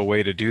only real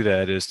way to do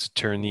that is to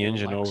turn the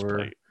engine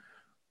over.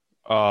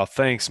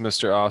 Thanks,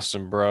 Mr.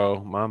 Austin,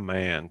 bro. My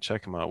man.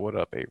 Check him out. What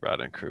up, 8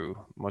 Rod and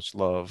crew? Much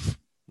love.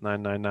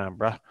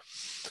 999,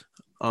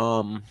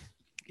 bruh.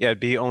 Yeah, it'd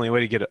be the only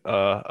way to get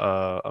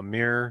a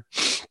mirror.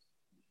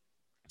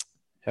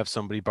 Have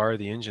somebody bar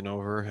the engine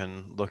over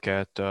and look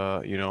at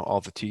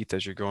all the teeth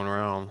as you're going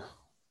around.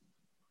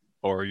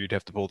 Or you'd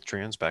have to pull the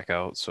trans back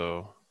out,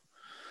 so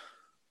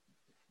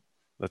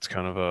that's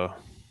kind of a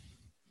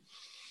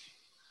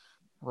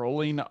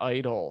rolling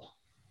idle.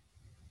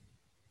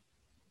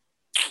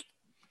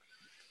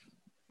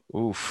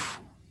 Oof.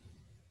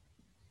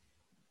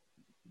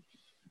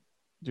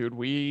 Dude,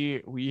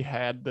 we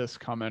had this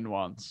come in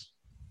once.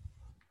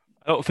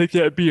 I don't think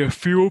that'd be a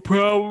fuel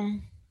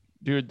problem.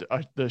 Dude,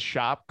 the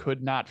shop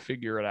could not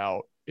figure it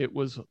out. It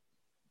was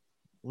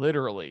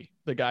literally,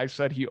 the guy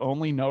said he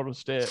only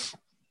noticed it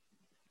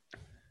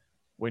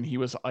when he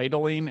was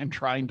idling and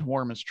trying to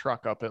warm his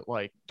truck up at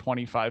like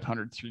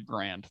 2,500,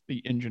 $3,000. The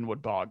engine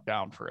would bog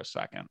down for a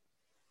second.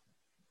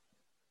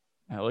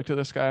 And I looked at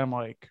this guy. I'm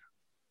like,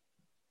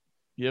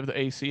 you have the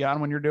AC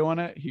on when you're doing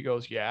it? He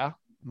goes, yeah.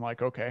 I'm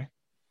like, okay,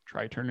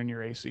 try turning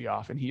your AC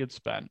off. And he had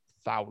spent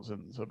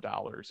thousands of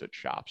dollars at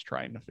shops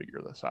trying to figure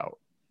this out.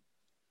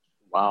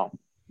 Wow.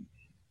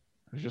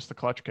 It was just the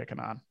clutch kicking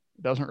on.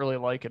 It doesn't really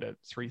like it at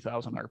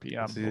 3,000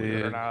 RPM, believe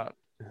it or not.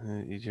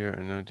 Easier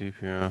and no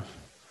DPF.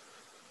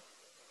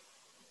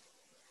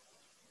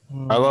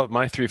 I love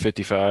my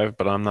 355,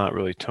 but I'm not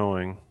really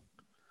towing.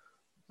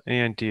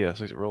 Any idea?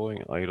 It's like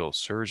rolling idle,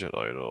 surge at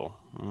idle.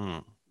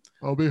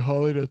 I'll be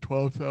hauling a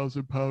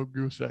 12,000-pound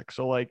gooseneck.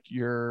 So, like,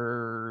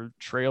 your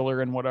trailer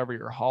and whatever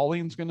you're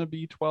hauling is going to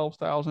be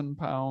 12,000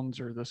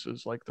 pounds, or this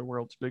is like the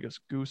world's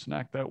biggest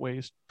gooseneck that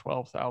weighs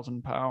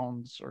 12,000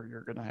 pounds, or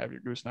you're going to have your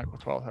gooseneck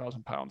with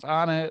 12,000 pounds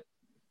on it.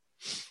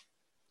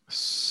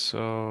 So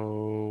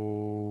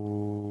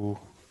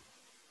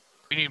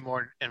we need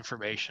more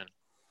information.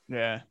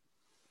 Yeah.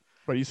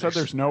 But he said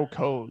there's no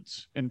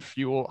codes and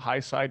fuel high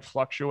side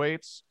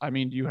fluctuates. I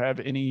mean, do you have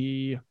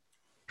any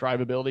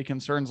drivability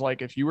concerns?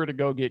 Like if you were to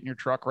go get in your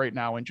truck right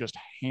now and just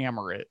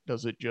hammer it,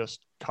 does it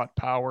just cut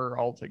power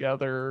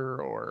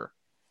altogether or?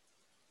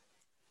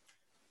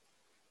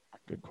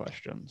 Good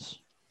questions.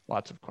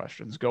 Lots of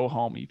questions. Go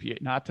home,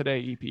 EPA. Not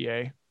today,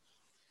 EPA.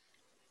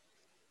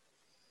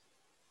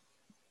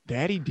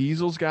 Daddy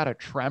Diesel's got a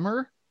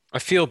tremor? I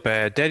feel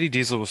bad. Daddy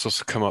Diesel was supposed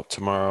to come up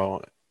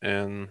tomorrow,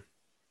 and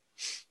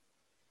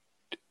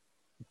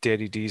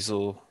Daddy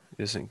Diesel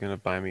isn't going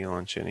to buy me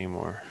lunch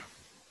anymore.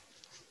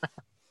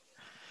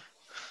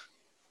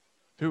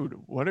 Dude,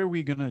 what are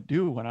we going to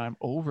do when I'm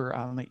over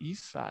on the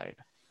east side?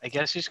 I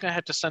guess he's going to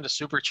have to send a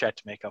super chat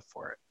to make up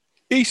for it.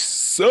 East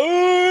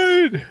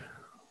side!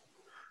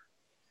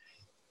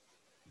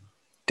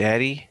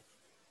 Daddy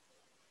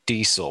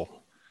Diesel.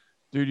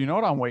 Dude, you know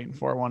what I'm waiting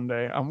for one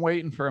day? I'm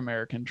waiting for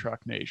American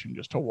Truck Nation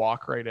just to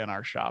walk right in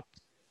our shop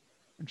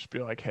and just be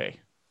like, hey.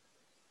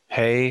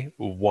 Hey,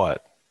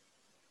 what?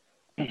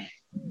 And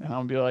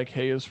I'll be like,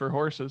 hay is for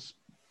horses.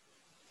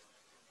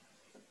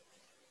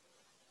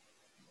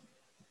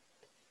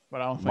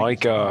 But I don't think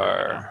Mike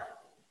R.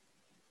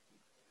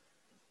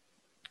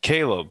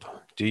 Caleb,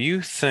 do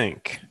you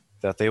think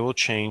that they will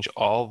change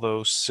all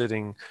those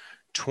sitting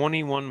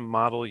 21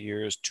 model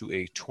years to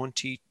a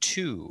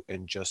 22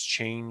 and just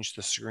change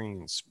the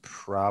screens?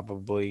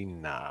 Probably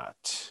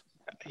not.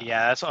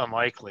 Yeah, that's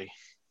unlikely.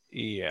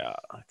 Yeah,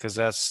 because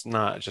that's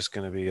not just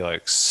going to be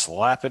like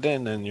slap it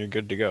in and you're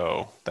good to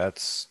go.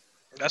 That's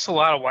a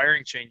lot of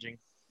wiring changing.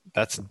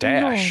 That's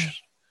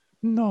dash.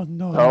 No.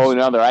 Oh,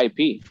 another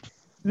IP.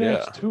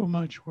 That's too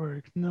much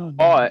work. No.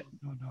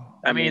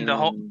 I mean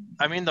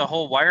the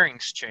whole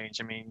wiring's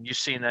changed. I mean, you've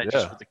seen that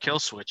just with the kill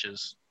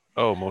switches.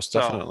 Oh, most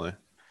definitely.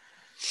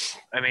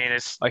 I mean,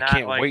 I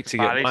can't wait to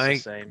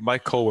get my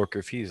coworker,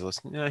 if he's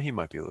listening. Yeah, he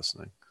might be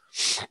listening.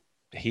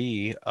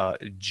 He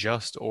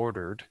just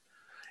ordered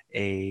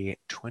a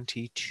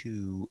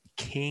 22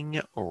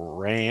 King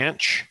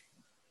Ranch.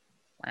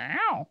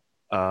 Wow.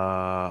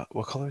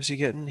 What color is he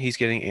getting? He's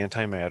getting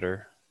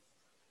antimatter.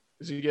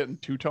 Is he getting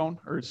two-tone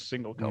or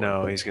single color?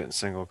 No, he's getting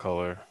single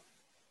color.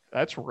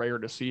 That's rare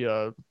to see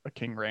a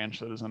King Ranch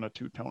that is in a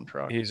two-tone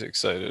truck. He's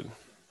excited.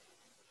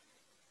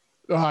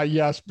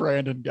 Yes,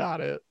 Brandon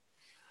got it.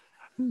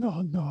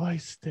 No, I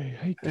stay.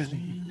 I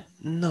clean.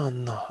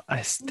 No,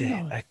 I stay.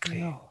 I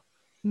clean.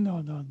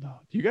 No.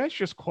 Do you guys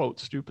just quote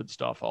stupid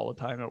stuff all the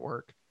time at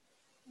work?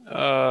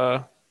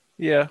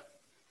 Yeah.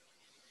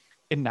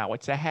 And now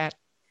it's a hat.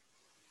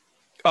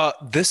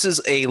 This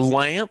is a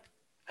lamp,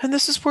 and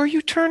this is where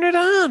you turn it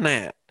on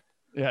at.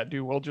 Yeah,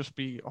 dude, we'll just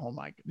be,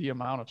 the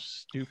amount of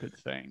stupid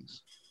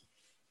things.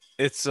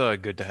 It's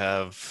good to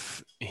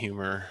have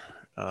humor.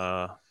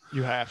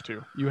 You have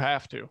to.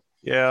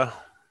 Yeah.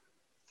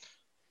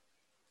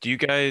 Do you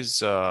guys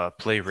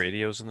play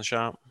radios in the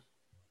shop?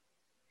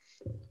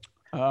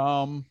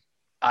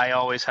 I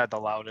always had the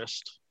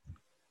loudest.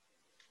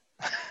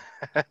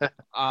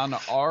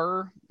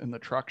 In the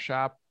truck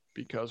shop,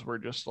 because we're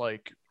just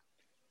like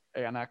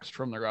annexed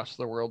from the rest of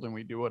the world and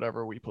we do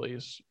whatever we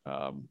please.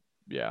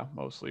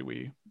 Mostly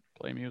we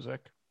play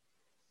music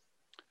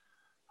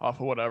off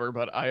of whatever,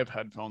 but I have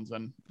headphones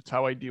and it's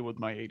how I deal with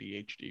my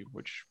ADHD,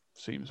 which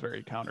seems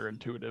very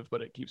counterintuitive,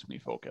 but it keeps me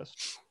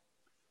focused.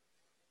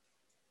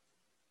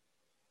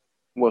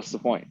 What's the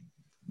point?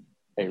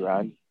 Hey,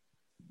 Rod.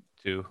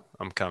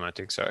 I'm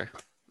commenting, sorry.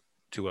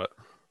 To what?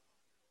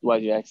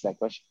 Why'd you ask that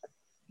question?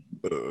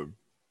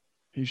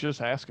 He's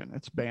just asking.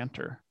 It's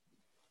banter.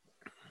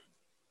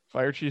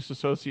 Fire Chiefs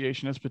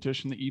Association has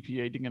petitioned the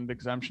EPA to get an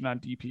exemption on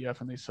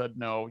DPF, and they said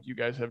no. You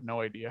guys have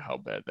no idea how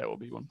bad that will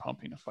be when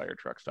pumping a fire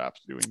truck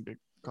stops doing big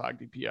clog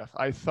DPF.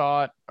 I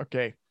thought,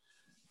 okay,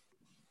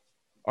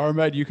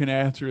 Ahmed, you can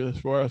answer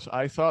this for us.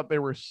 I thought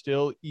there were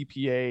still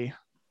EPA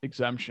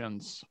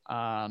exemptions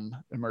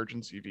on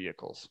emergency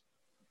vehicles.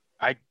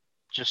 I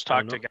just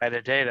talked to a guy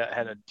today that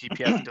had a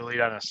DPF delete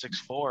on a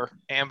 6.4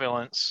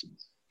 ambulance.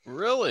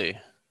 Really?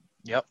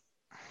 Yep.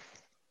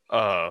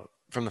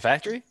 From the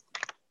factory?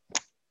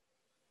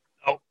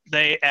 Oh,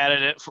 they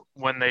added it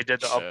when they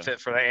did the upfit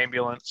for the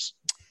ambulance.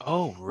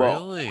 Oh,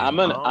 really?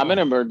 Well, I'm an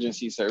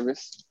emergency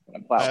service.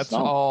 That's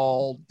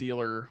all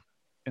dealer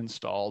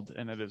installed,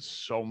 and it is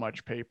so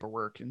much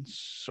paperwork and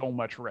so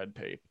much red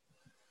tape.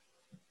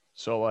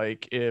 So,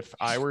 like, if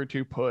I were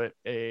to put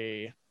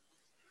a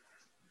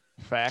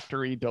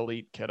factory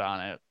delete kit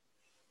on it,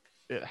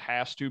 it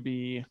has to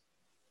be,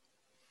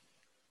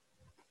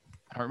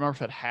 I don't remember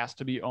if it has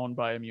to be owned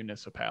by a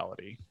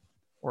municipality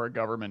or a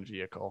government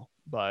vehicle.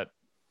 but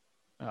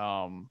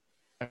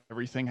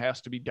everything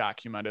has to be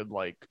documented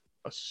like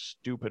a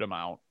stupid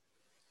amount.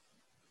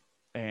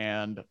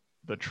 And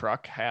the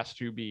truck has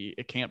to be,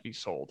 it can't be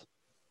sold.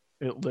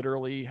 It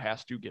literally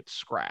has to get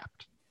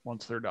scrapped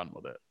once they're done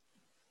with it.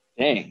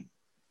 Dang.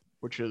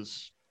 Which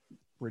is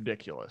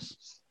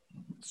ridiculous.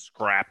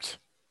 Scrapped.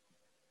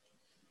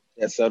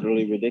 That's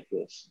utterly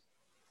ridiculous.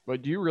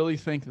 But do you really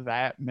think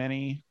that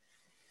many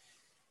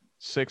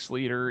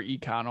 6-liter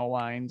Econo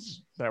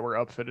lines that were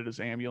upfitted as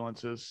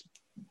ambulances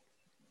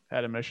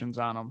had emissions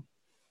on them?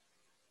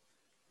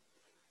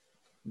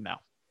 No.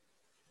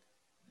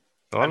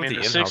 A lot of the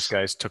in-house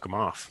guys took them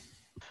off.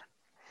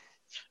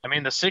 I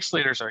mean, the 6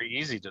 liters are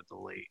easy to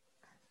delete.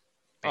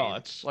 Oh,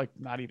 it's like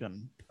not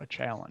even a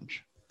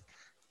challenge.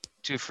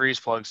 2 freeze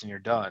plugs and you're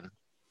done.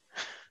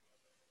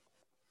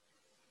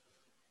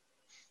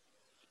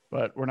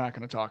 But we're not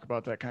going to talk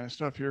about that kind of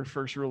stuff here.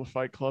 First rule of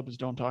Fight Club is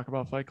don't talk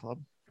about Fight Club.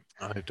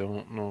 I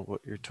don't know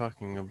what you're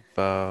talking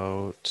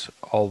about.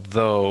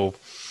 Although,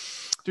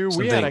 dude,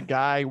 we had a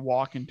guy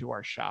walk into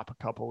our shop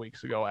a couple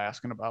weeks ago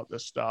asking about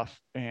this stuff,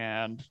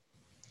 and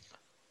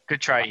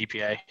good try,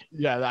 EPA.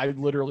 Yeah, I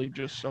literally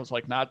I was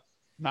like, not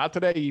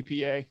today,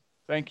 EPA.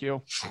 Thank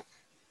you.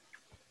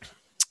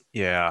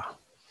 Yeah.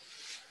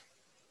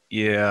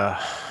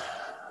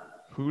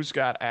 Who's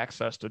got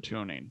access to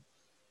tuning?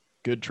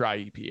 Good try,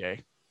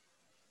 EPA.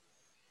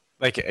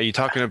 Like, are you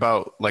talking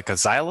about like a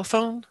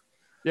xylophone?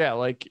 Yeah,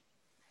 like.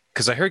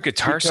 Because I heard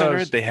Guitar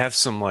Center, they have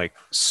some like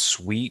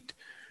sweet.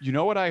 You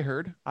know what I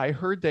heard? I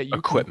heard that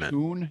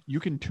you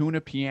can tune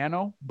a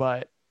piano,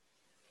 but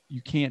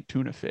you can't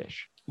tune a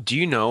fish. Do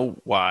you know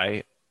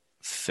why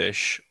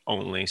fish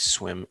only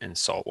swim in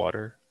salt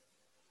water?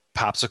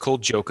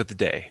 Popsicle joke of the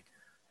day.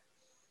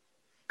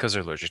 Because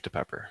they're allergic to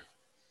pepper.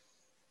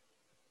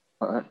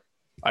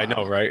 I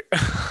know, right?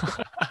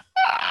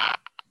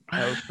 That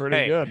was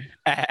pretty good.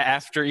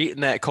 After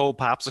eating that cold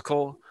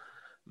popsicle,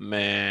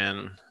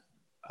 man,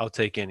 I'll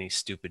take any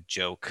stupid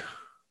joke.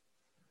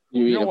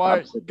 You know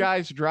what,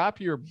 guys? Drop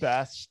your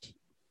best.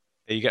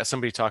 Hey, you got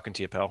somebody talking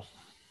to you, pal.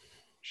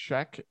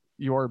 Check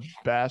your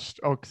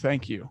best. Oh,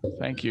 thank you,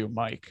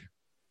 Mike.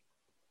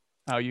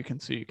 Now you can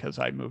see because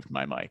I moved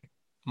my mic.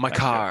 My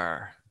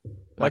car.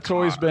 That's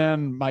always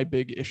been my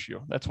big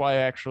issue. That's why I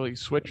actually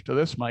switched to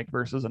this mic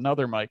versus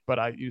another mic.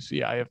 But you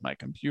see, I have my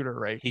computer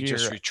right here.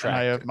 Just retracted.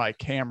 I have my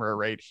camera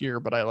right here,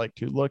 but I like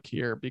to look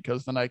here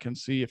because then I can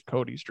see if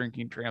Cody's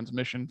drinking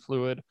transmission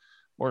fluid,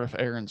 or if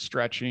Aaron's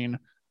stretching,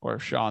 or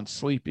if Sean's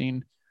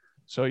sleeping.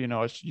 So, you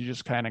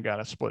just kind of got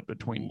to split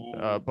between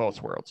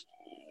both worlds.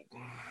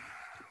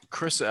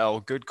 Chris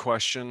L., good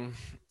question.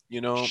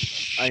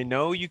 I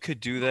know you could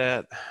do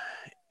that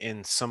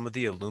in some of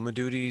the Illuma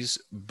duties,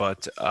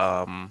 but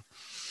I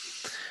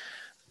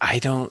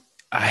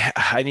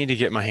need to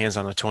get my hands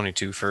on the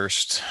 22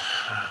 first.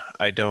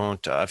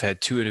 I've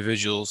had 2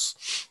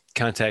 individuals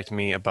contact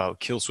me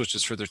about kill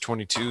switches for their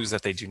 22s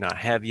that they do not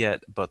have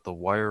yet, but the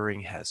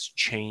wiring has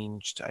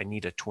changed. I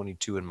need a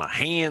 22 in my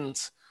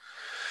hands.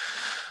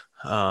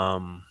 Yeah,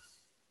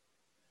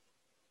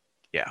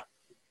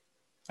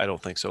 I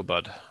don't think so,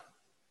 bud,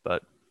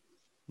 but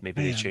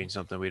maybe they changed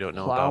something we don't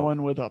know about.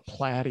 Plowing with a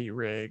platy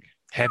rig.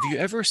 Have you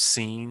ever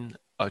seen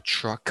a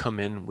truck come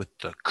in with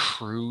the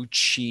crew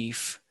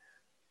chief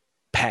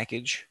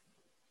package?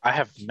 I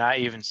have not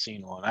even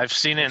seen one. I've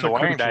seen it in the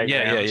wiring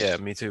diagrams. Yeah.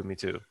 Me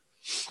too.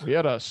 We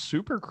had a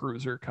super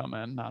cruiser come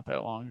in not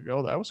that long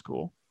ago. That was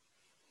cool.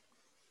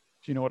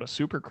 Do you know what a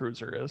super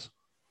cruiser is?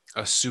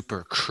 A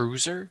super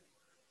cruiser?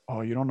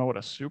 Oh, you don't know what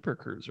a super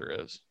cruiser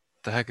is?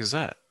 The heck is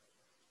that?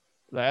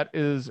 That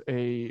is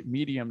a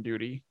medium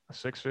duty, a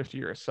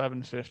 650 or a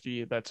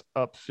 750 that's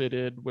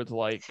upfitted with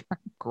like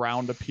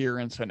ground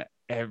appearance and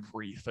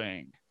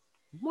everything.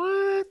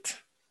 What?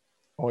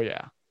 Oh,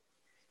 yeah.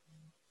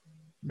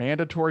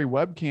 Mandatory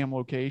webcam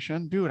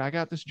location. Dude, I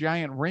got this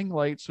giant ring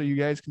light so you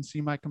guys can see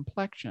my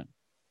complexion.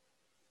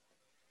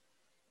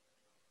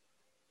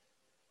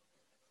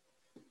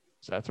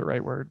 Is that the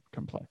right word?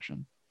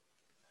 Complexion.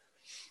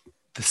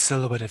 The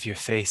silhouette of your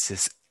face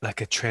is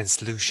like a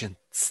translucent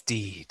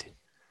steed.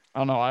 I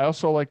don't know. I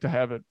also like to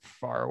have it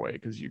far away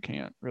because you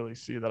can't really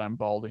see that I'm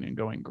balding and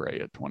going gray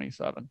at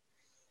 27.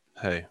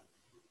 Hey. It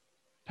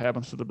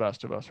happens to the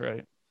best of us,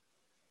 right?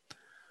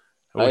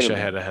 I wish I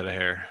had a head of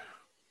hair.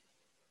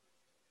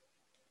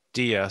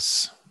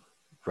 DS.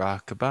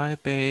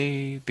 Rockabye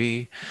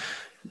Baby.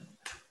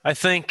 I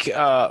think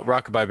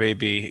Rockabye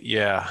Baby,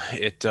 yeah,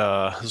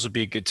 this would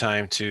be a good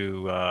time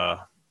to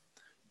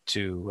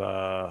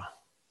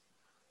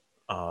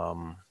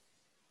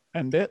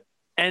end it.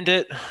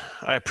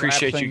 I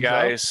appreciate you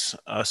guys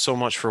so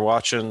much for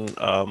watching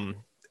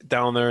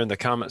down there in the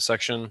comment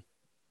section.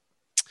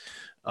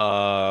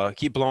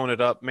 Keep blowing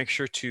it up. Make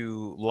sure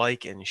to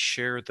like and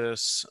share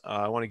this.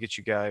 I want to get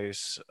you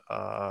guys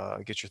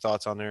get your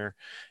thoughts on there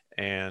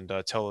and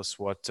tell us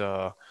what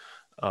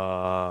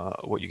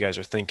you guys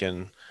are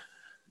thinking.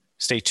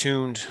 Stay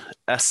tuned,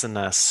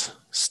 SNS.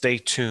 Stay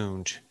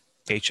tuned.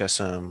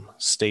 HSM.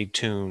 Stay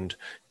tuned.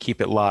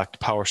 Keep it locked.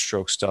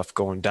 Powerstroke stuff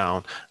going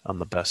down on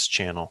the best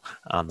channel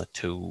on the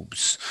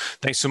tubes.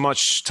 Thanks so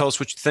much. Tell us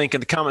what you think in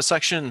the comment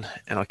section,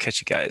 and I'll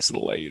catch you guys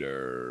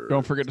later.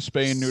 Don't forget to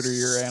spay and neuter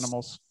your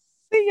animals.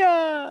 See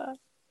ya.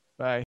 Bye.